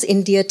 what does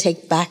India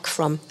take back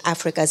from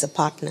Africa as a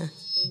partner?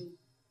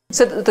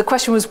 So the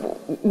question was,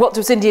 what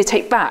does India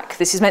take back?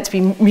 This is meant to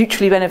be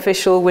mutually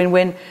beneficial,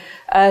 win-win.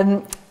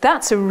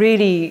 That's a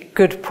really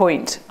good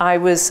point. I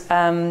was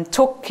I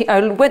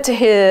went to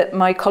hear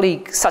my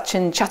colleague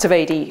Sachin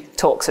Chaturvedi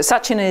talk. So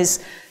Sachin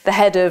is the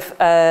head of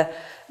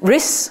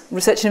RIS,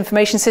 Research and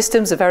Information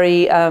Systems, a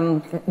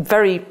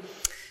very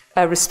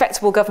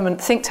respectable government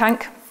think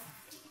tank.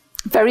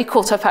 Very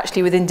caught up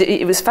actually with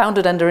it was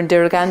founded under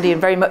Indira Gandhi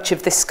and very much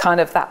of this kind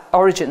of that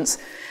origins.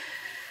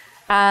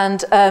 And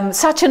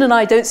Sachin and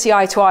I don't see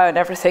eye to eye on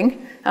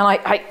everything. And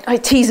I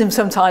tease him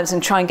sometimes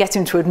and try and get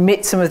him to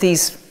admit some of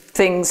these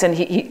things, and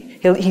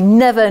he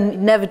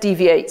never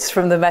deviates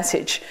from the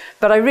message.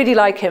 But I really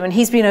like him, and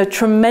he's been a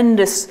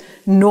tremendous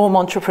norm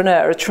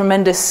entrepreneur, a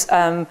tremendous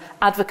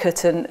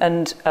advocate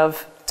and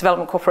of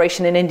development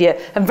cooperation in India,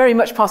 and very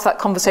much part of that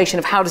conversation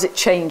of how does it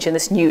change in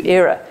this new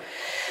era.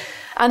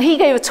 And he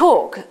gave a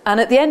talk, and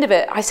at the end of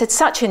it, I said,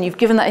 Sachin, you've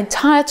given that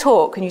entire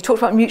talk, and you talked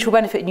about mutual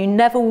benefit, and you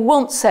never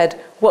once said,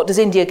 what does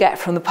India get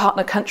from the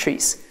partner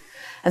countries?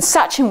 And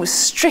Sachin was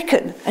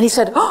stricken, and he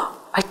said,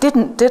 oh, I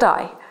didn't, did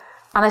I?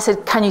 And I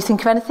said, can you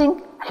think of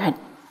anything? And he went,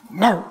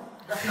 no.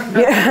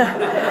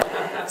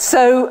 Yeah.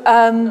 So,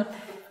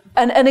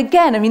 and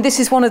again, I mean, this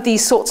is one of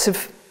these sorts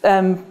of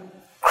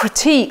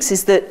critiques,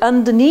 is that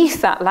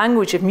underneath that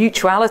language of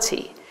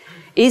mutuality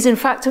is, in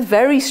fact, a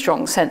very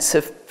strong sense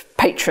of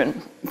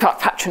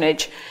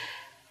patronage.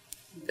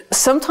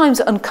 sometimes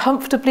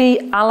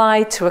uncomfortably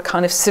allied to a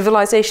kind of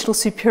civilizational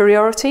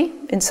superiority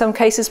in some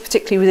cases,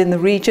 particularly within the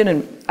region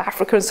and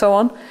Africa and so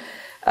on,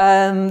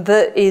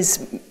 that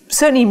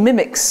certainly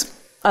mimics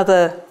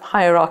other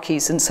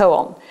hierarchies and so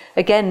on.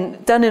 Again,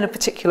 done in a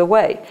particular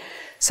way.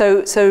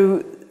 So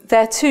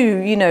there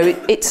too,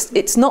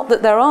 it's not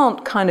that there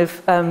aren't kind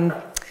of,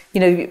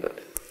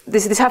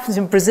 this happens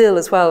in Brazil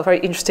as well, a very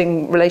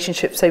interesting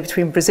relationship, say,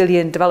 between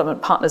Brazilian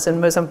development partners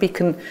and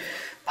Mozambican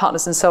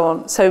partners and so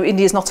on. So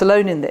India is not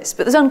alone in this,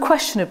 but there's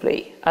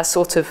unquestionably a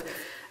sort of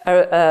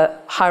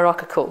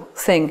hierarchical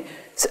thing.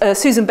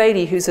 Susan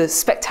Bailey, who's a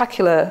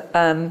spectacular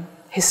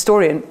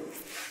historian,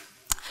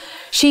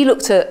 she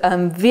looked at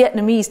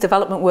Vietnamese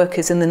development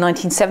workers in the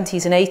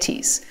 1970s and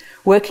 80s,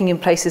 working in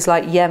places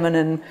like Yemen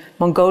and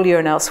Mongolia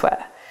and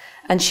elsewhere.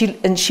 And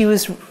she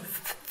was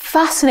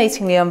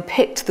fascinatingly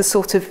unpicked the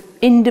sort of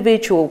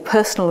individual,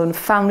 personal and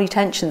family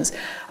tensions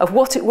of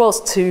what it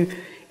was to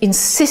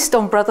insist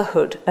on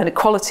brotherhood and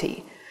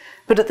equality,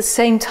 but at the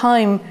same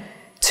time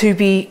to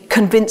be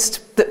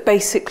convinced that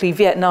basically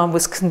Vietnam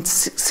was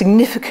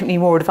significantly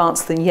more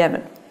advanced than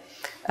Yemen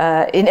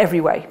in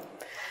every way,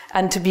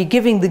 and to be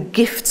giving the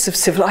gifts of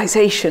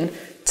civilization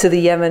to the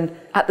Yemen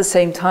at the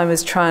same time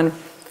as trying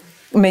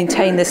to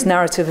maintain this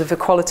narrative of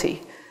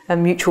equality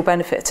and mutual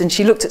benefit. And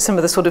she looked at some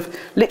of the sort of,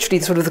 literally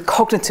sort of the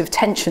cognitive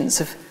tensions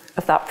of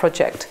that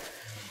project.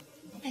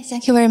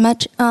 Thank you very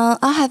much.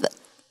 I have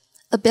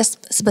a bit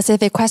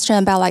specific question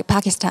about like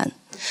Pakistan.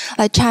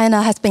 Like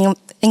China has been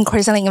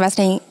increasingly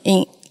investing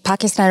in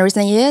Pakistan in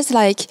recent years,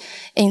 like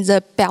in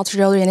the Belt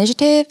Road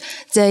Initiative.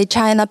 The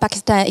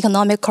China-Pakistan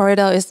Economic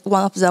Corridor is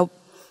one of the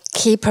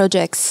key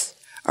projects,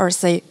 or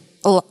say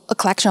a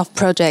collection of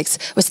projects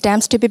with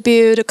dams to be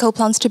built, coal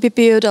plants to be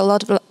built, a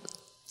lot of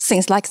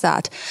things like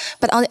that.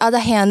 But on the other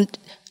hand,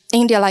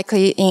 India,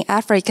 likely in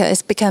Africa,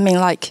 is becoming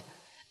like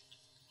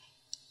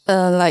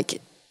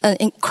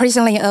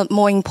increasingly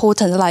more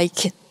important,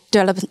 like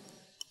development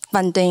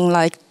funding,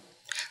 like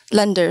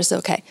lenders.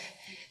 Okay,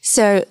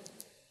 so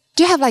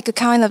do you have like a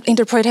kind of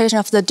interpretation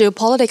of the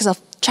geopolitics of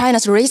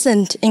China's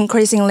recent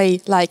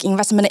increasingly like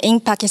investment in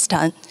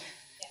Pakistan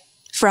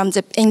from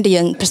the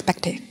Indian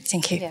perspective?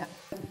 Thank you. Yeah.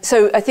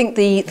 So I think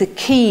the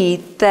key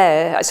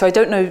there, so I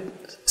don't know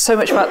so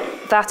much about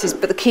that,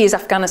 but the key is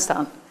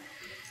Afghanistan.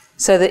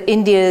 So that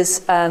India's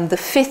the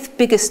 5th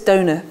biggest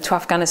donor to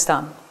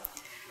Afghanistan.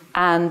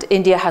 And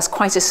India has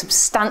quite a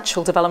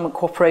substantial development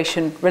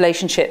cooperation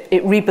relationship.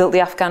 It rebuilt the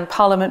Afghan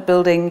parliament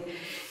building.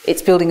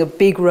 It's building a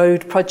big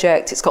road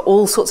project. It's got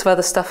all sorts of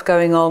other stuff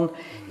going on,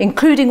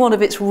 including one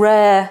of its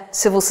rare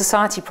civil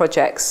society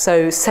projects.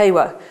 So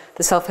SEWA,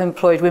 the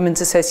Self-Employed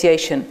Women's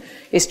Association,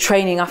 is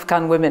training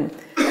Afghan women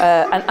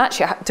and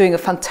actually doing a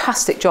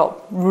fantastic job.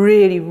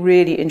 Really,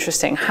 really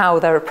interesting how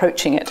they're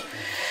approaching it.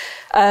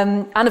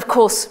 And of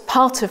course,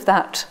 part of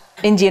that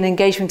Indian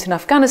engagement in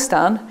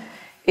Afghanistan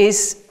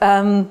is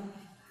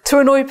to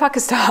annoy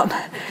Pakistan.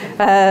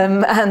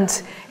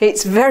 And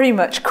it's very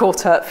much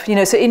caught up.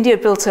 So India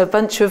built a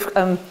bunch of,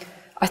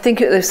 I think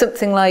there's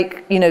something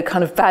like,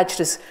 kind of badged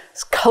as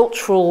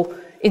cultural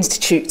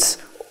institutes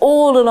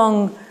all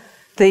along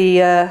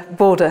the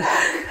border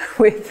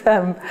with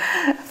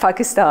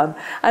Pakistan.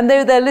 And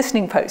they're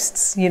listening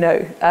posts,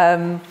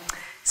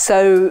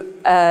 So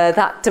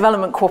that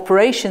development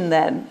cooperation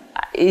then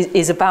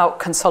is about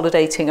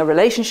consolidating a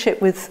relationship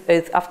with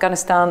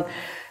Afghanistan,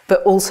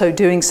 but also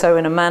doing so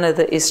in a manner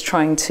that is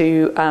trying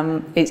to,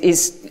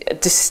 is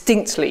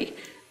distinctly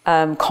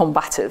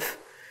combative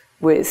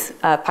with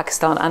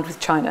Pakistan and with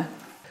China.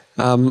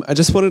 I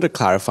just wanted to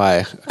clarify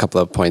a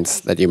couple of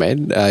points that you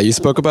made. You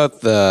spoke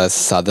about the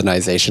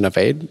southernization of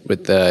aid,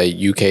 with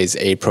the UK's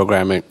aid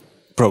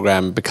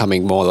program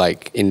becoming more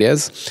like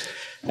India's.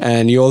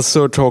 And you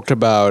also talked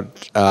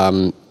about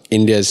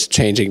India's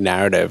changing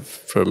narrative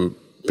from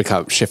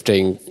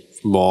shifting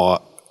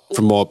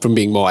from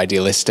being more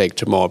idealistic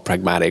to more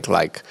pragmatic,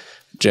 like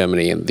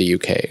Germany and the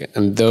UK.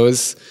 And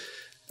those,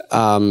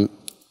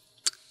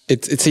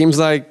 it seems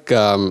like,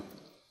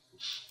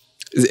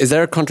 is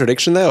there a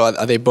contradiction there, or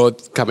are they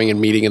both coming and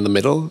meeting in the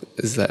middle?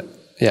 Is that,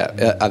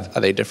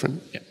 are they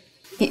different?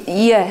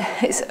 Yeah,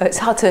 it's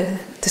hard to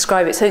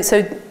describe it.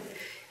 So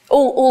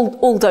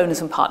all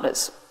donors and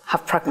partners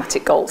have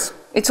pragmatic goals.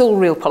 It's all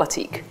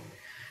realpolitik.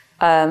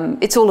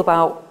 It's all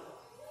about,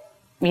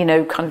 kind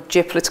of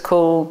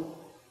geopolitical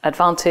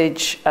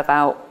advantage,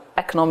 about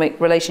economic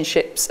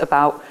relationships,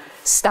 about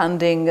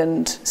standing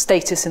and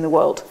status in the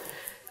world.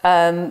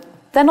 They're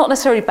not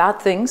necessarily bad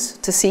things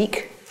to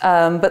seek,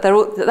 but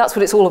that's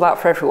what it's all about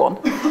for everyone.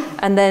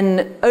 And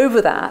then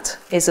over that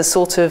is a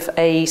sort of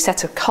a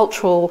set of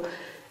cultural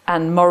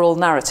and moral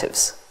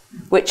narratives,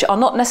 which are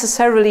not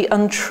necessarily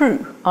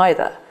untrue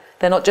either.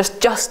 They're not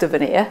just a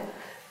veneer,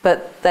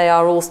 but they're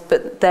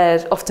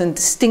often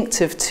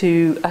distinctive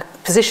to a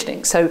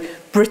positioning. So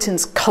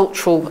Britain's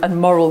cultural and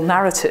moral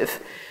narrative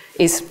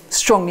is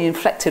strongly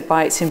inflected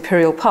by its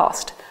imperial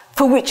past,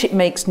 for which it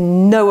makes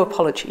no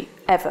apology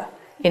ever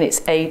in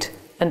its aid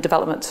and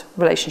development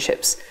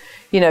relationships.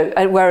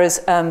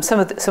 whereas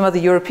some other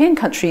European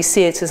countries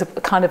see it as a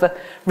kind of a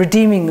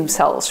redeeming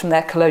themselves from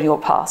their colonial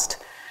past.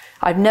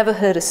 I've never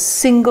heard a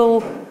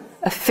single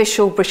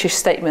official British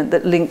statement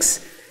that links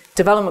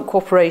development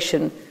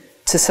cooperation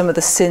to some of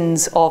the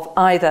sins of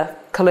either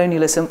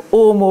colonialism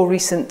or more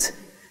recent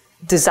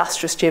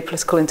disastrous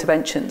geopolitical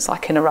interventions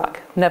like in Iraq.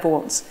 Never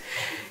once.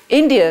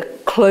 India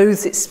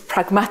clothes its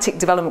pragmatic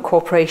development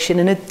cooperation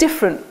in a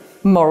different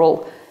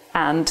moral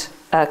and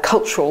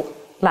cultural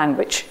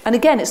language. And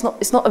again, it's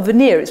not a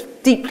veneer, it's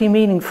deeply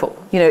meaningful.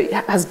 It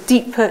has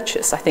deep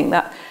purchase, I think,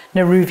 that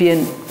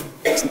Nehruvian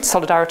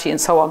solidarity and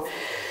so on.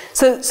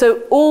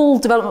 So all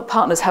development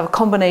partners have a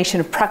combination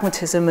of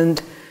pragmatism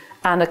and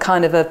a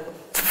kind of a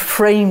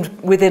framed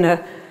within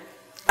a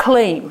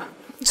claim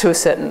to a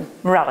certain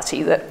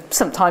morality that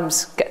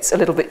sometimes gets a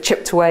little bit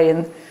chipped away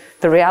in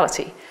the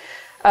reality.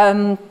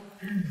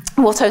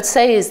 What I'd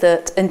say is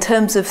that in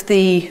terms of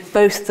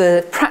both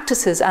the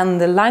practices and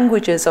the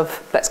languages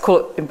of, let's call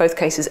it in both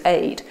cases,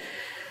 aid,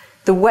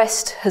 the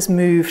West has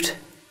moved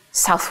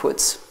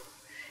southwards.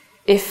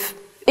 If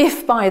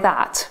by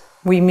that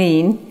we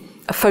mean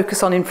a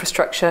focus on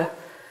infrastructure,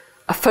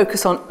 a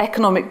focus on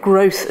economic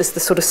growth as the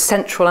sort of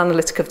central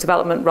analytic of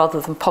development rather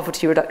than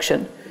poverty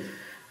reduction,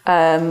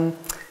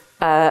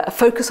 a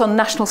focus on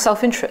national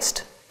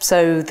self-interest.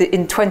 So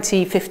in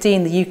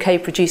 2015, the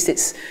UK produced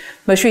its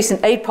most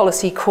recent aid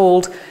policy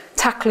called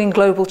Tackling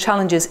Global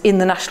Challenges in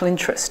the National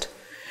Interest.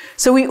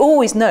 So we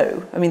always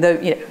know,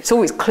 it's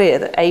always clear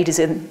that aid is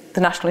in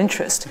the national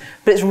interest,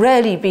 but it's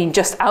rarely been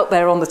just out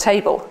there on the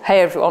table.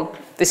 Hey, everyone,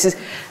 this is...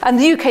 And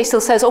the UK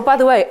still says, oh, by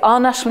the way, our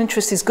national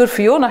interest is good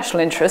for your national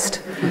interest.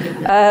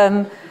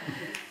 But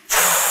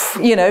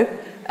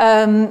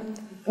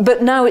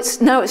now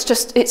it's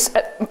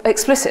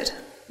explicit.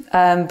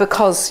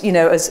 Because,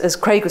 as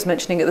Craig was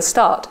mentioning at the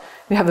start,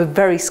 we have a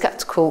very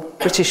sceptical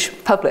British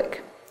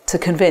public to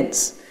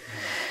convince.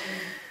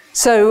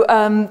 So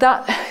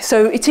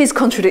it is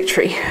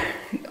contradictory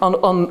on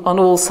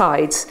all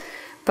sides.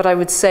 But I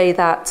would say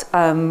that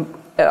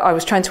I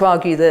was trying to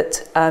argue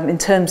that in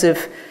terms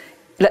of,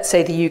 let's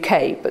say, the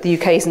UK, but the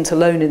UK isn't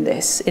alone in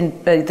this.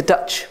 In the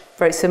Dutch,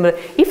 very similar.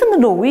 Even the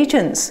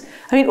Norwegians.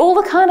 All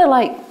the kind of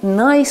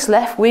nice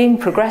left-wing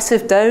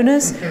progressive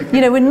donors.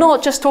 We're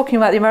not just talking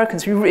about the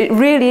Americans. It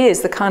really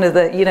is the kind of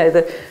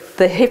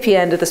the hippie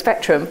end of the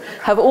spectrum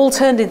have all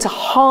turned into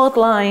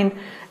hardline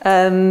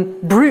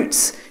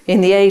brutes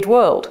in the aid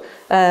world.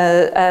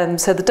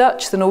 So the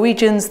Dutch, the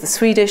Norwegians, the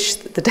Swedish,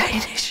 the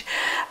Danish,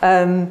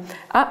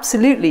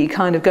 absolutely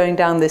kind of going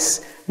down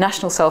this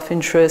national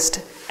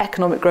self-interest,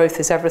 economic growth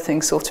is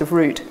everything sort of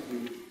route.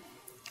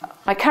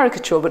 I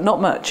caricature, but not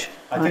much.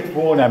 I did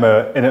warn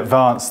Emma in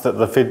advance that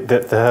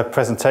her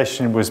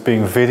presentation was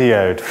being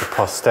videoed for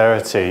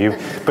posterity,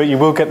 but you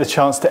will get the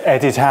chance to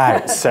edit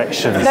out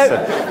sections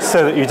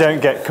so that you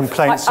don't get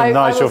complaints from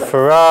Nigel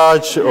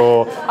Farage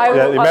or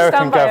the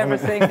American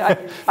government.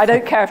 I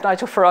don't care if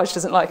Nigel Farage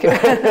doesn't like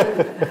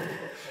it.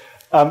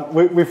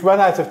 We've run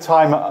out of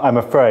time, I'm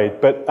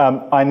afraid, but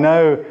I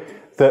know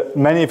that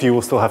many of you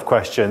will still have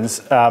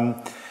questions.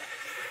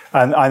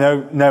 And I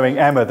know, knowing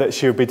Emma, that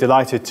she would be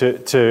delighted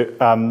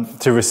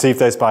to receive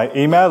those by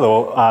email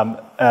or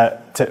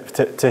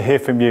to hear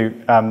from you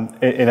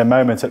in a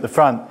moment at the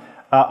front.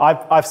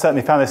 I've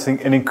certainly found this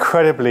an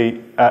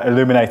incredibly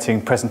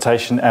illuminating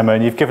presentation, Emma,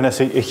 and you've given us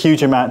a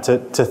huge amount to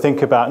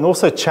think about and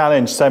also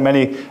challenged so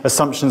many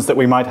assumptions that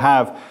we might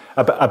have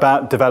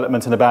about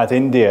development and about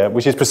India,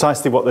 which is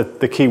precisely what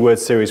the keyword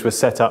series was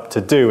set up to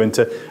do, and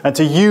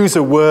to use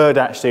a word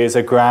actually as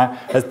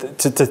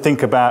to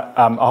think about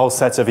a whole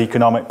set of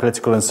economic,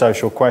 political and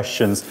social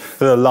questions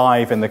that are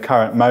live in the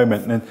current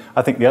moment. And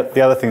I think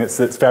the other thing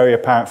that's very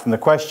apparent from the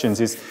questions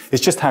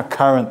is just how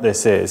current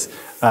this is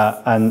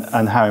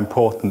and how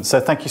important. So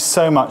thank you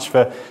so much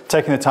for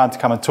taking the time to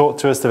come and talk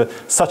to us.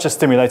 Such a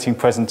stimulating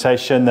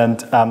presentation,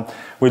 and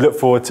we look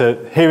forward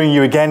to hearing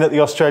you again at the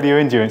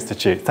Australia-India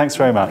Institute. Thanks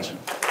very much.